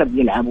منتخب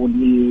يلعب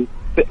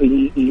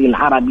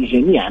للعرب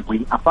جميعا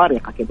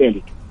وللأفارقة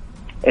كذلك.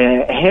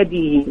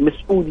 هذه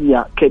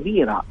مسؤولية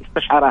كبيرة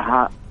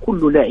استشعرها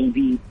كل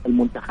لاعبي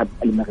المنتخب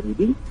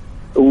المغربي،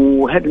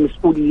 وهذه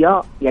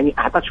المسؤولية يعني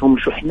أعطتهم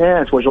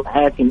شحنات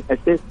وجرعات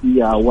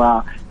أساسية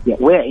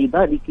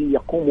وواعدة لكي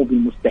يقوموا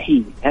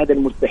بالمستحيل. هذا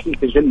المستحيل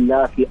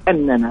تجلى في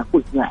أننا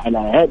فزنا على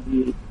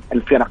هذه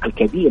الفرق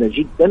الكبيرة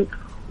جدا،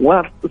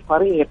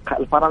 والفريق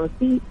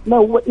الفرنسي ما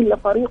هو إلا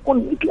فريق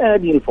مثل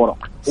هذه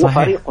الفرق.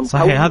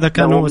 صحيح. هذا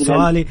كان هو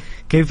سؤالي،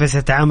 كيف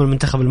سيتعامل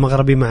المنتخب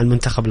المغربي مع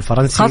المنتخب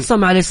الفرنسي خاصة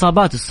مع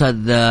الإصابات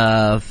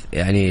أستاذ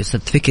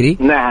فكري؟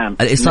 نعم.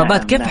 الإصابات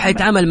نعم. كيف نعم.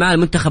 حيتعامل مع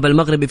المنتخب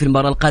المغربي في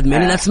المباراة القادمة؟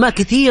 يعني الأسماء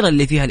كثيرة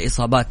اللي فيها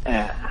الإصابات.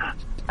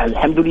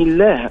 الحمد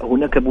لله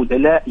هناك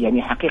بدلاء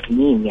يعني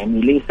حقيقيين،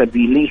 يعني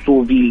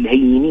ليسوا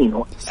بالهينين.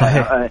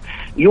 صحيح.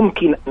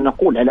 يمكن أن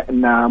نقول على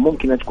أن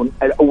ممكن أن تكون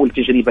أول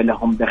تجربة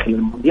لهم داخل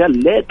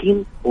المونديال،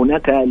 لكن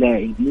هناك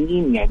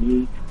لاعبين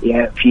يعني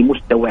في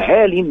مستوى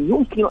عال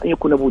يمكن أن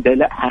يكون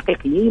بدلاء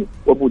حقيقيين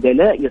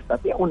وبدلاء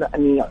يستطيعون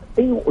أن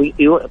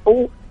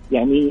يعطوا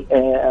يعني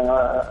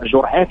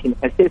جرعات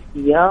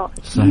أساسية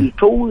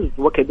للفوز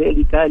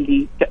وكذلك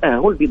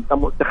للتأهل ضد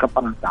منتخب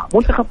فرنسا.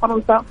 منتخب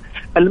فرنسا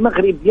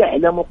المغرب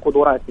يعلم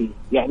قدراته،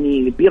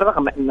 يعني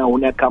بالرغم أن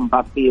هناك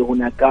مبابي،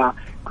 هناك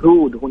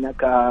كلود،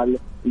 هناك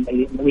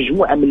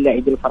مجموعة من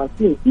اللاعبين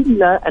الفرنسيين،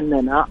 إلا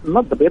أننا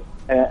نضبط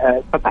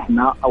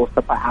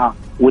استطاع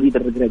وليد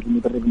الركراكي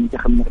مدرب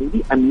المنتخب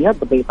المغربي أن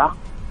يضبط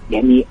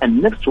يعني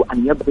النفس،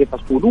 أن يضبط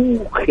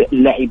سلوك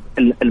اللاعب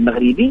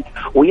المغربي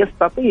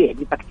ويستطيع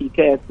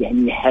بتكتيكات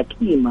يعني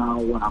حكيمة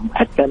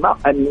ومحكمة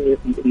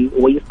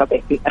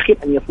ويستطيع في الأخير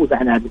أن يفوز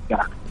عن هذه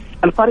الفرق.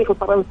 الفريق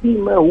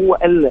الفرنسي ما هو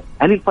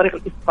هل الفريق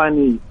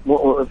الإسباني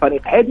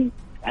فريق عادي؟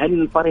 هل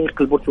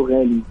الفريق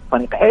البرتغالي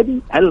فريق عادي؟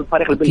 هل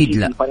الفريق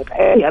البلجيكي فريق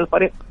عادي؟ هل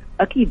الفريق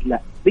أكيد لا،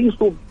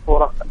 ليسوا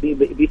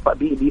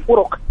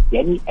بفرق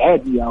يعني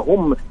عادية.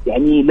 هم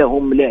يعني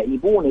لهم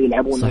لاعبون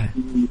يلعبون صحيح.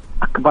 في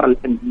أكبر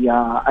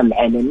الأندية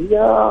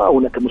العالمية،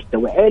 هناك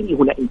مستوى عالي،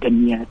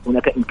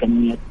 هناك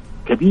إمكانيات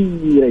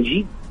كبيرة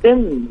جدا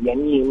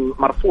يعني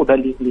مرفوضة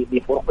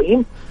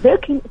لفرقهم،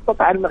 لكن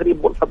استطاع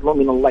المغرب والفضل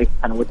من الله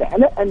سبحانه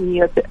وتعالى أن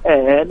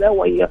يتأهل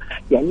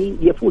ويعني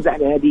يفوز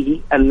على هذه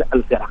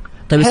الفرق.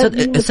 طيب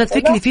أستاذ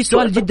فكري، في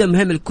سؤال جدا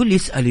مهم الكل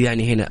يسأله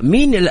يعني هنا،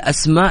 مين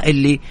الأسماء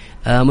اللي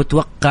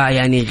متوقع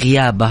يعني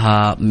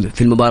غيابها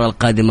في المباراة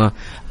القادمة؟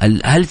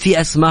 هل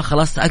في أسماء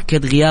خلاص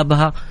تأكد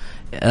غيابها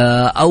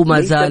أو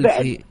ما زال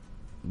في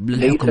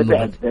ليس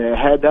بعد؟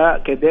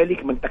 هذا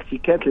كذلك من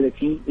التكتيكات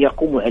التي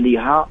يقوم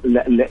عليها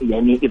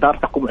يعني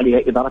تقوم عليها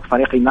إدارة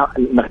فريقنا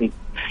المغربي،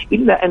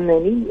 إلا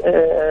أنني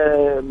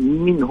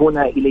من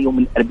هنا إلى يوم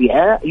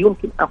الأربعاء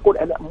يمكن أقول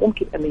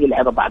ممكن أن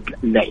يلعب بعض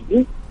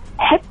اللاعبين،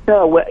 حتى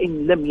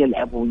وإن لم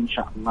يلعبوا إن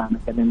شاء الله،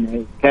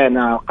 مثلا كان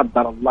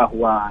قدر الله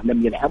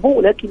ولم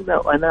يلعبوا، لكن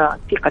أنا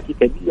ثقتي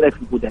كبيرة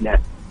في البدلاء،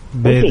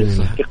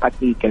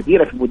 ثقتي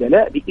كبيرة في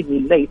البدلاء بإذن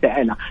الله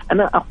تعالى.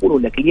 أنا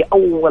أقول لك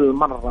لأول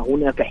مرة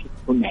هناك حس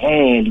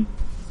عالي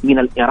من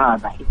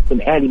الإرادة،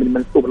 حس عالي من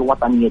المنسوب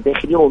الوطنية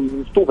داخليا ومن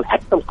المنسوب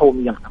حتى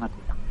القومية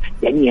العربية.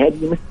 يعني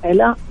هذه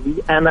مسألة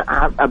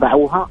أنا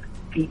أضعها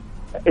في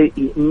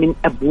من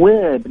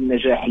أبواب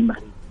النجاح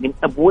المغربي، من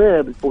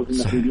أبواب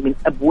الفوز المغربي، من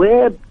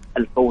أبواب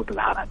الفوز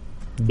العربي.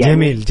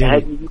 جميل جميل.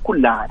 هذه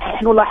كلها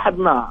نحن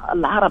لاحظنا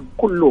العرب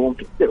كلهم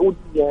في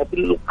السعودية،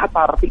 في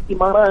قطر، في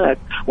الإمارات،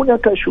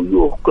 هناك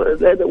شيوخ،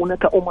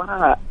 هناك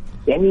أمراء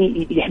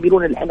يعني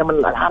يحملون العلم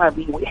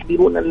العربي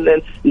ويحملون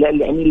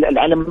يعني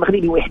العلم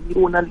المغربي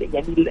ويحملون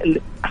يعني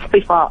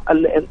الصفة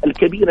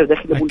الكبيرة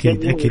داخل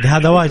البلدان. أكيد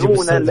هذا واجب.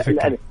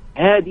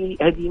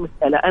 هذه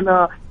مسألة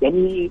أنا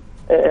يعني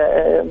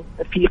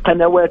في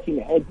قنوات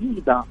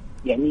عديدة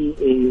يعني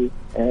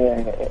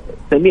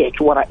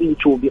سمعت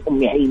ورأيت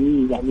بأم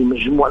عيني يعني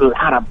مجموعة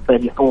العرب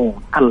فرحون،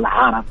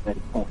 العرب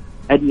فرحون.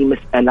 هذه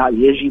مسألة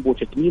يجب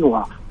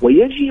تكمينها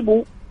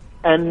ويجب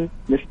أن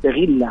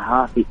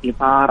نستغلها في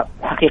إطار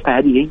الحقيقة.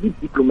 هذه هي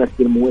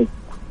الدبلوماسية الموازية،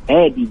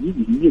 هذه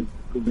هي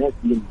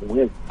الدبلوماسية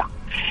الموازية،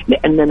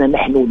 لأننا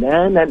نحن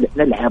لا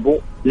نلعب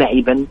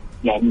لعبا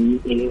يعني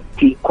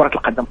في كرة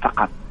القدم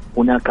فقط،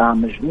 هناك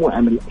مجموعة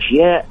من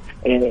الأشياء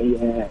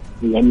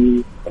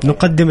يعني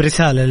نقدم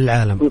رسالة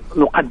للعالم،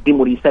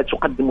 تقدم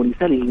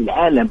رسالة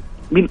للعالم،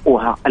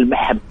 ملؤها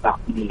المحبة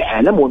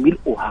للعالم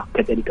وملؤها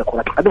كذلك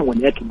كرة القدم،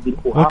 ولكن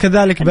ملؤها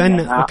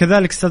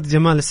وكذلك أستاذ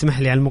جمال اسمح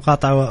لي على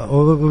المقاطعة،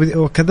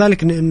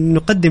 وكذلك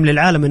نقدم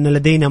للعالم أن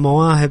لدينا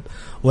مواهب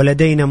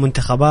ولدينا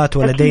منتخبات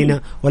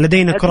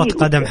ولدينا كرة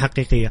قدم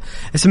حقيقية.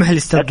 اسمح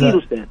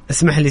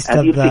لي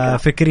أستاذ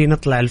فكري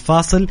نطلع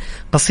الفاصل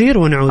قصير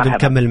ونعود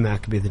نكمل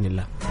معك بإذن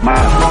الله.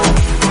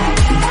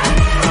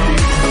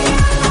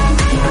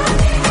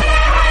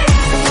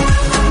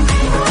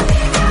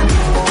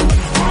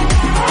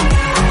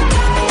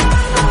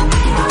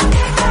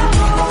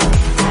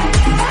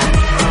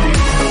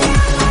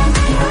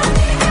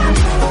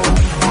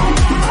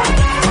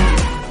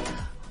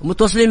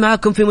 متواصلين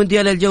معكم في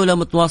مونديال الجولة،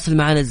 متواصل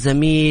معنا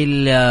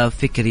الزميل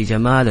فكري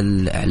جمال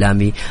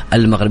الإعلامي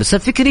المغربي. أستاذ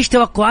فكري، إيش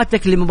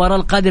توقعاتك للمباراة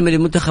القادمة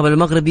للمنتخب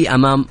المغربي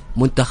أمام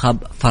منتخب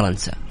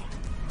فرنسا؟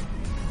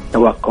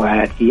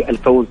 توقعاتي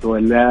الفوز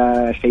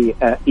ولا شيء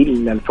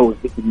إلا الفوز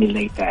بإذن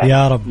الله تعالى.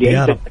 يا رب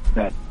يا رب.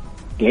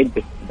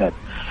 لعدة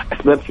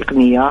أسباب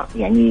تقنية.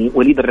 يعني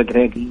وليد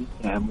الركراكي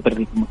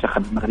مدرب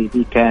المنتخب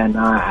المغربي كان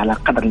على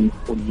قدر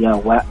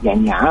المسؤولية،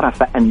 ويعني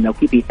عرف أنه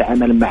كيف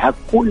يتعامل مع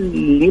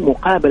كل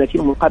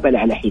مقابلة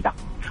على حدة،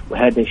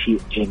 وهذا شيء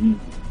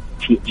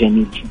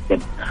جميل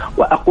جدا.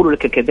 وأقول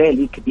لك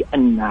كذلك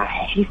بأن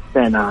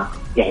حسنا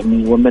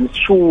يعني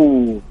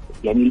ومنسوب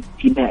يعني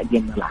الاجتماع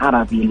ديالنا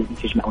العربي الذي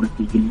تجمعنا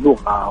فيه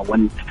اللغة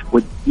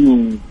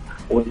والدين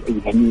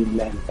يعني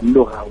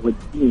اللغة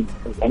والدين،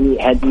 يعني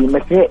هذه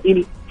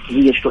مسائل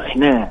هي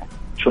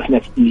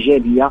شحنات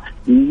إيجابية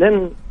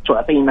لن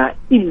تعطينا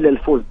إلا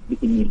الفوز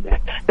بإذن الله.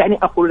 يعني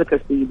أقول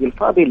لك سيدي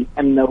الفاضل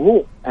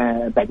أنه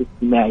بعد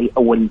استماعي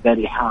أول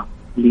البارحة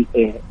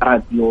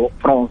لراديو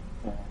فرانس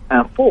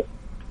انفو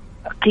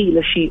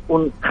قيل شيء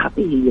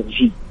خطير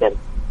جدا،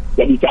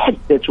 يعني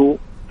تحدثوا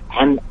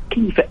عن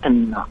كيف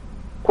أن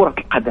كرة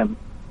القدم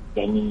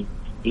يعني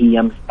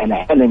هي مسألة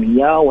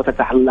عالمية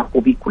وتتعلق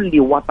بكل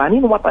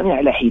وطن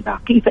على حدة،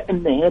 كيف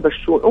أن هذا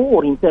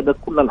الشعور انتاب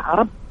كل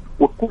العرب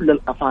وكل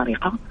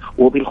الأفارقة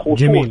وبالخصوص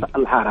جميل.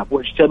 العرب،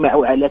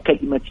 واجتمعوا على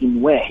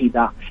كلمة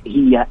واحدة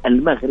هي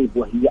المغرب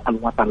وهي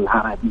الوطن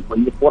العربي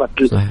وهي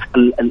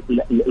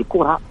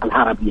الكرة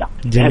العربية.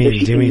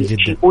 جميل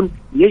جدا. شيء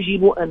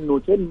يجب أن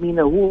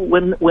نثمنه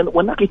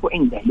ونقف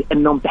عنده،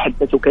 لأنهم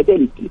تحدثوا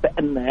كذلك كيف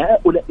أن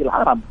هؤلاء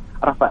العرب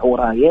رفعوا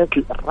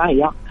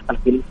الراية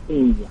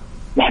الفلسطينية.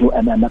 نحن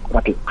أمام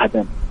كرة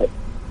القدم،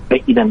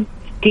 فإذا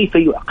كيف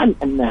يعقل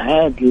أن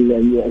هذه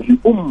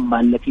الأمة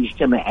التي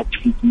اجتمعت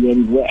في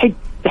كيان واحد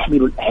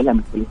تحمل الأعلام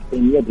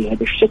الفلسطينية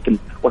بهذا الشكل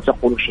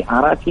وتقول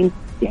شعارات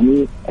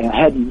يعني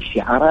هذه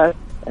الشعارات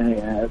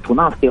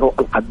تناصر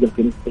القضية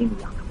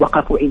الفلسطينية؟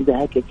 وقفوا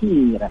عندها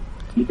كثيرا.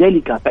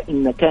 لذلك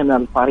فإن كان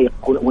الفريق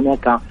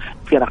هناك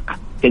فرق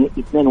كان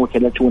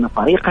 32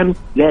 فريقا،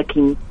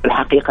 لكن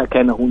الحقيقة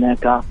كان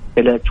هناك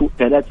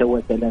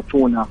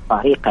 33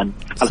 فريقا.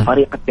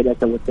 الفريق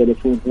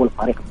 33 هو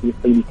الفريق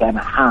الفلسطيني كان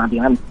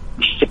حاضرا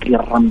بالشكل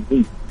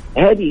الرمزي.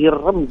 هذه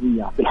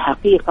الرمزية في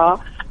الحقيقة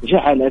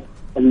جعلت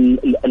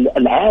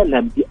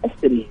العالم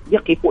بأسره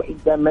يقف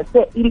عند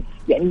مسائل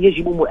يعني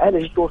يجب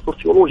معالجتها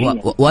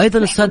سوسيولوجيا.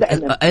 وايضا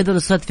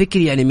استاذ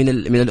فكري، يعني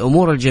من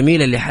الامور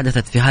الجميله اللي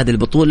حدثت في هذه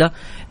البطوله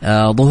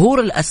ظهور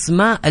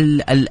الاسماء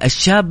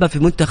الشابه في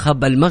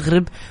منتخب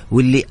المغرب،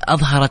 واللي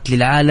اظهرت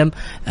للعالم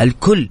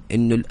الكل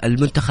انه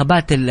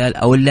المنتخبات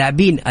او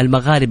اللاعبين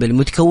المغاربه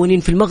المتكونين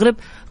في المغرب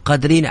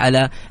قادرين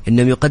على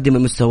انهم يقدموا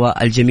المستوى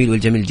الجميل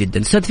والجميل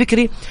جدا. استاذ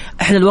فكري،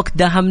 احنا الوقت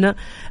داهمنا،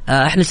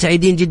 احنا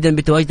سعيدين جدا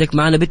بتواجدك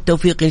معنا،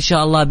 بالتوفيق ان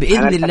شاء الله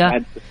باذن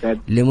الله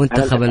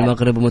لمنتخب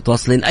المغرب،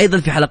 ومتواصلين ايضا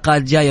في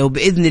حلقات جايه،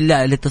 وباذن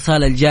الله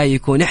الاتصال الجاي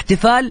يكون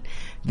احتفال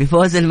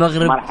بفوز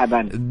المغرب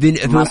مرحبا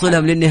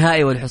بوصولهم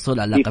للنهائي والحصول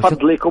على اللقب.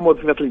 بفضلكم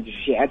وبفضل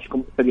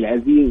تشجيعاتكم استاذ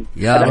العزيز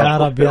يا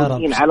رب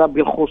على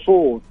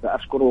بالخصوص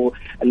اشكر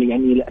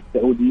يعني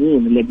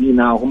السعوديين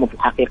الذين هم في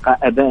الحقيقه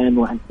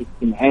ابانوا عن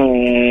حس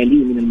عالي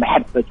من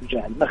المحبه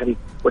تجاه المغرب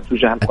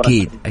وتجاه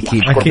الكره.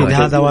 اكيد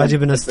هذا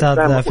واجبنا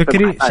استاذ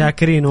فكري،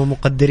 شاكرين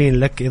ومقدرين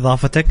لك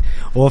اضافتك،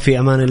 وفي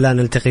امان الله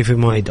نلتقي في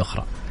مواعيد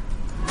اخرى.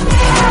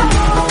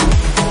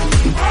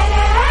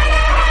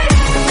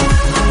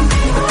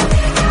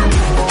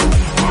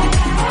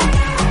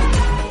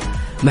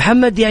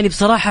 محمد، يعني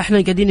بصراحة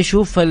احنا قاعدين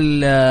نشوف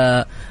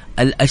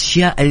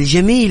الأشياء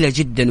الجميلة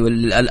جدا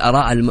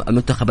والآراء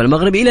المنتخب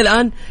المغربي إلى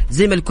الآن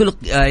زي ما الكل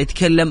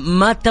يتكلم،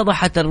 ما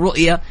اتضحت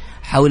الرؤية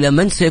حول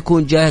من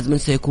سيكون جاهز من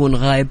سيكون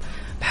غائب.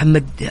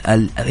 محمد،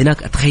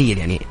 هناك أتخيل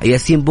يعني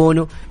ياسين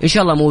بونو إن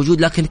شاء الله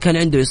موجود، لكن كان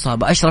عنده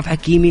إصابة. أشرف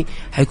حكيمي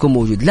حيكون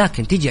موجود،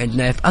 لكن تيجي عند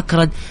نايف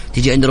أكرد،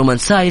 تيجي عند رومان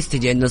سايس،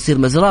 تيجي عند نصير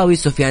مزراوي،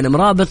 سفيان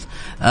مرابط،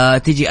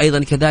 تيجي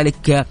أيضا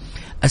كذلك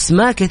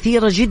أسماء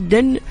كثيرة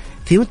جدا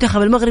في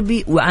منتخب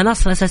المغربي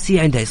وعناصر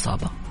أساسية عندها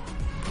إصابة.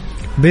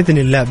 بإذن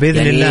الله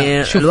يعني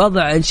الله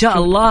الوضع إن شاء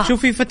الله.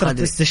 شوف في فترة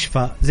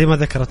استشفاء زي ما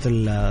ذكرت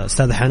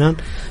الأستاذة حنان،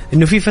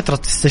 إنه في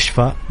فترة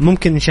استشفاء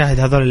ممكن نشاهد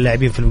هذول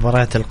اللاعبين في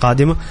المباريات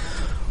القادمة،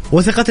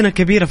 وثقتنا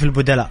كبيرة في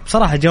البدلاء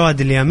بصراحة.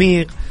 جواد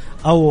اليميق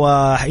أو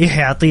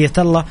يحيى عطية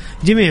الله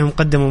جميعهم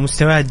قدموا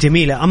مستويات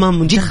جميلة أمام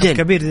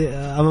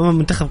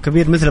منتخب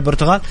كبير مثل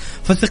البرتغال،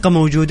 فالثقة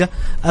موجودة،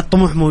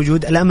 الطموح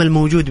موجود، الأمل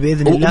موجود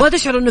بإذن الله. وما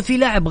تشعر إنه في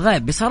لاعب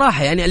غايب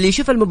بصراحة، يعني اللي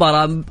يشوف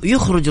المباراة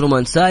يخرج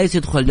رومان سايس،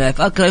 يدخل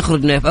نايف أكرا،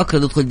 يخرج نايف أكرا،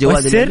 يدخل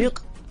جواد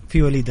اليميق،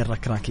 في وليد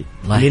الركراكي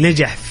اللي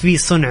نجح في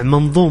صنع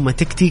منظومة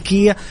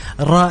تكتيكية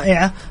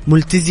رائعة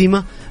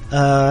ملتزمة،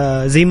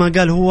 زي ما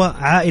قال هو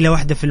عائلة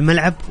واحدة في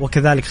الملعب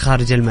وكذلك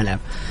خارج الملعب.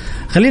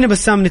 خلينا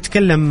بسام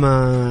نتكلم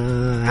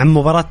عن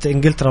مباراة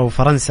إنجلترا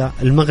وفرنسا.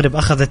 المغرب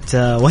أخذت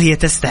وهي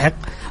تستحق،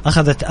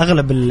 أخذت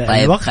أغلب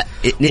الوقت،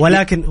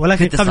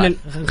 ولكن قبل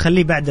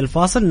نخليه بعد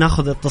الفاصل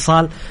ناخذ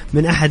اتصال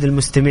من أحد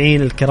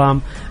المستمعين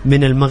الكرام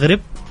من المغرب.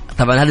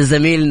 طبعا هذا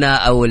زميلنا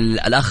أو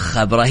الأخ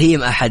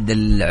إبراهيم، أحد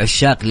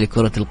العشاق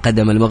لكرة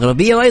القدم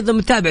المغربية وأيضا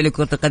متابع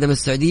لكرة القدم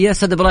السعودية.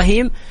 أستاذ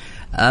إبراهيم،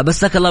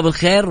 مساك الله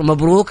بالخير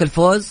ومبروك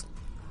الفوز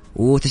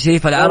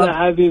وتشريف العرب.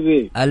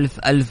 حبيبي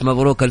ألف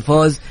مبروك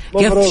الفوز.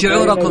 كيف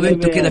شعوركم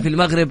أنتم كذا في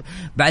المغرب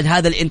بعد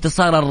هذا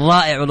الانتصار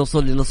الرائع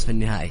والوصول لنصف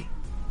النهائي؟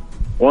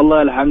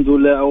 والله الحمد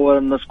لله،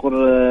 أولا نشكر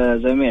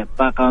جميع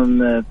الطاقم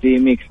في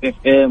ميكس اف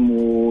ام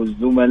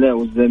والزملاء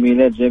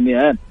والزميلات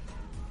جميعا.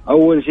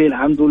 أول شيء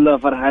الحمد لله،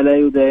 فرحة لا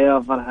يداهيها،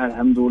 فرحة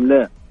الحمد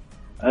لله.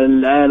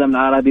 العالم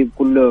العربي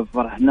كله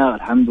فرحنا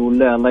الحمد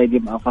لله، الله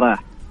يديم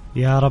أفراح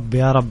يا رب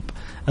يا رب.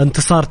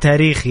 انتصار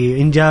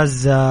تاريخي،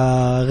 إنجاز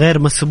غير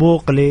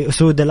مسبوق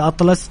لأسود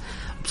الأطلس.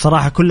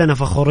 بصراحة كلنا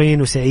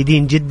فخورين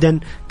وسعيدين جدا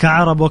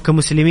كعرب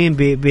وكمسلمين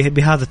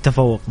بهذا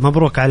التفوق.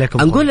 مبروك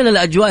عليكم. نقول لنا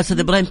الأجواء أستاذ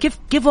إبراهيم،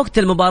 كيف وقت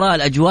المباراة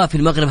الأجواء في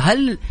المغرب؟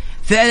 هل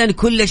فعلا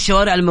كل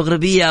الشوارع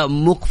المغربية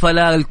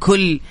مقفلة،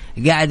 الكل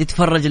قاعد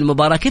يتفرج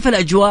المباراة؟ كيف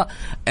الأجواء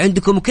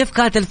عندكم وكيف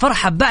كانت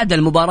الفرحة بعد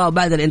المباراة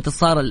وبعد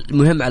الانتصار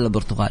المهم على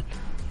البرتغال؟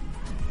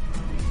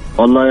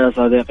 والله يا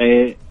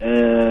صديقي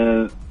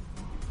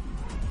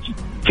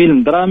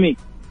فيلم درامي،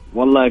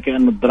 والله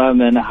كأن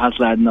الدراما هنا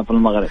حاصلة عندنا في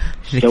المغرب.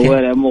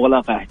 شوارع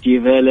مغلقة،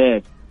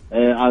 احتفالات،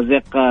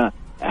 أزقة،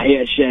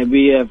 أحياء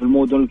الشعبية في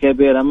المدن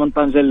الكبيرة من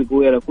طنجة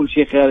للقويرة، كل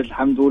شيء خارج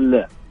الحمد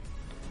لله.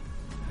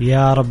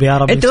 يا رب يا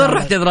رب. انت وين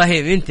رحت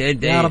إبراهيم؟ انت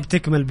يا رب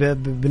تكمل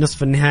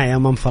بنصف النهائي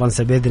أمام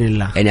فرنسا بإذن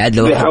الله. يعني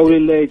عدل بحول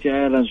الله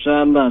تعالى إن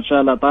شاء الله إن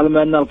شاء الله،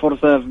 طالما أن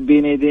الفرصة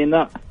بين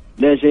يدينا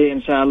لا شيء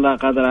إن شاء الله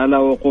قادر على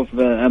وقوف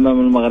أمام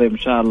المغرب إن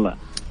شاء الله.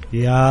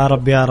 يا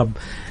رب يا رب.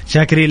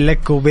 شاكرين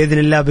لك وبإذن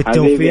الله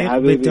بالتوفيق.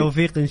 حبيبي.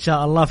 بالتوفيق إن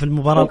شاء الله في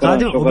المباراة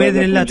القادمة،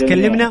 وبإذن الله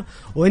تكلمنا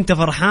وأنت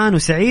فرحان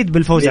وسعيد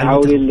بالفوز على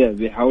المنتخب. بحول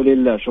الله بحول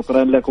الله.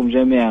 شكرا لكم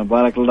جميعا،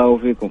 بارك الله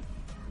فيكم.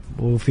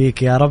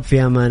 وفيك يا رب،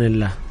 في أمان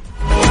الله.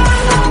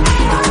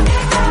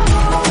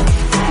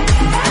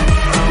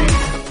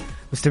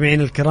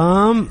 مستمعين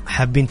الكرام،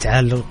 حابين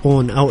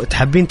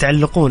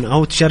تعلقون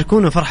أو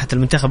تشاركونا فرحة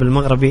المنتخب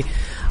المغربي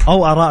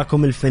أو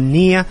آراءكم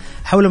الفنية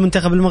حول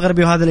المنتخب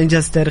المغربي وهذا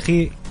الإنجاز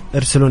التاريخي،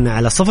 ارسلوا لنا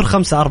على 0548811700.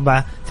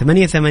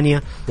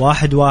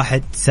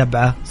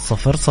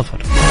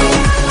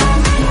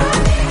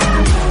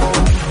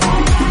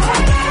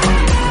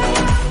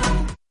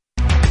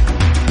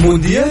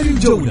 مونديال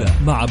الجولة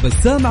مع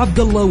بسام عبد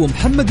الله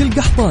ومحمد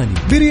القحطاني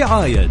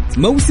برعاية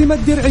موسم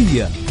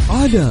الدرعية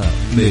على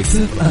ميكس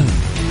اف ام.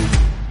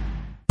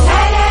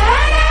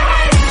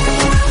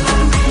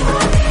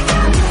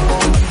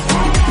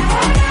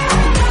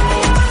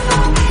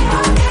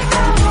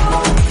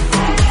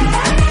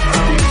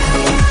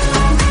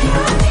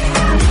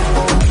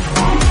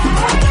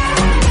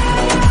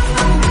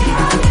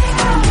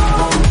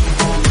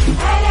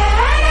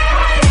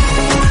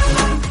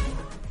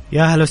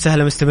 يا هلا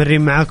وسهلا،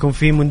 مستمرين معاكم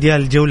في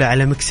مونديال الجولة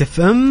على ميكس اف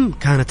ام.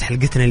 كانت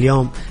حلقتنا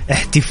اليوم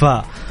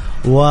احتفاء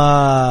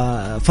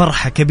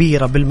وفرحة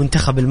كبيرة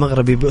بالمنتخب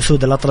المغربي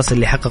بأسود الأطلس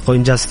اللي حققوا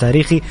إنجاز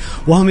تاريخي،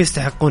 وهم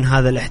يستحقون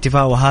هذا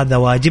الاحتفاء وهذا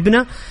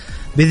واجبنا.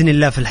 بإذن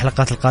الله في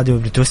الحلقات القادمة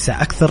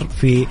بنتوسع أكثر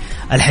في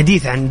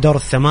الحديث عن دور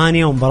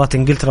الثمانية ومباراة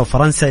إنجلترا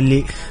وفرنسا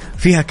اللي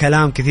فيها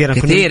كلام كثير.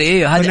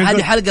 إيه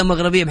هذه حلقة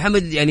مغربية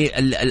محمد، يعني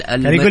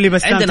يعني يقول لي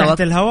بس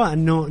تحت الهواء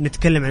إنه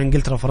نتكلم عن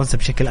إنجلترا وفرنسا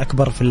بشكل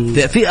أكبر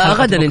في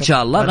غدا إن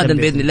شاء الله. غدا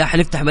بإذن الله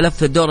حنفتح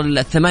ملف الدور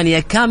الثمانية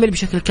كامل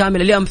بشكل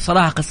كامل. اليوم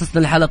بصراحة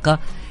خصصنا الحلقة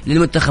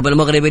للمنتخب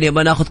المغربي،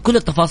 نبغى ناخذ كل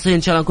التفاصيل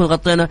إن شاء الله، نكون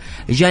غطينا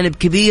جانب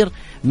كبير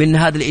من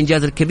هذا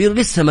الإنجاز الكبير.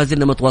 لسه ما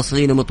زلنا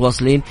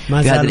متواصلين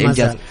بهذا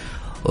الإنجاز.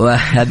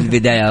 وهذه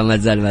البداية ما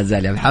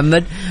زال يا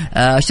محمد.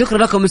 شكرا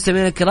لكم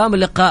مستمعينا الكرام.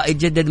 اللقاء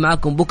يتجدد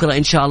معكم بكرة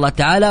إن شاء الله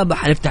تعالى.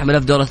 حنفتح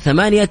ملف دور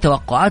الثمانية،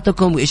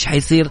 توقعاتكم وإيش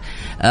حيصير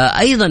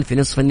أيضا في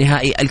نصف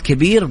النهائي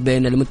الكبير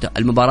بين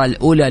المباراة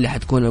الأولى اللي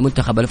حتكون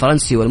المنتخب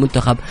الفرنسي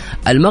والمنتخب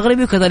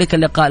المغربي، وكذلك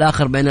اللقاء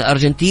الآخر بين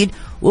الأرجنتين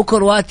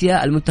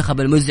وكرواتيا، المنتخب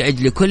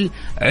المزعج لكل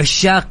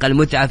عشاق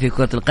المتعة في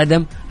كرة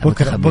القدم.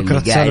 بكرة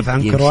تسولف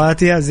عن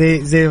كرواتيا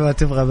زي ما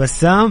تبغى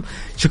بسام.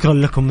 شكرا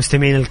لكم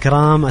مستمعين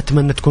الكرام،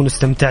 أتمنى تكونوا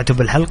استمتعتوا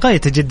بالحلقة.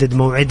 يتجدد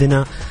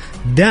موعدنا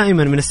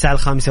دائما من الساعة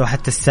 5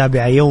 وحتى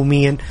 7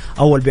 يوميا،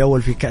 أول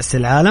بأول في كأس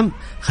العالم.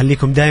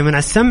 خليكم دائما على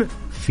السمع،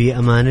 في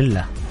أمان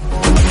الله.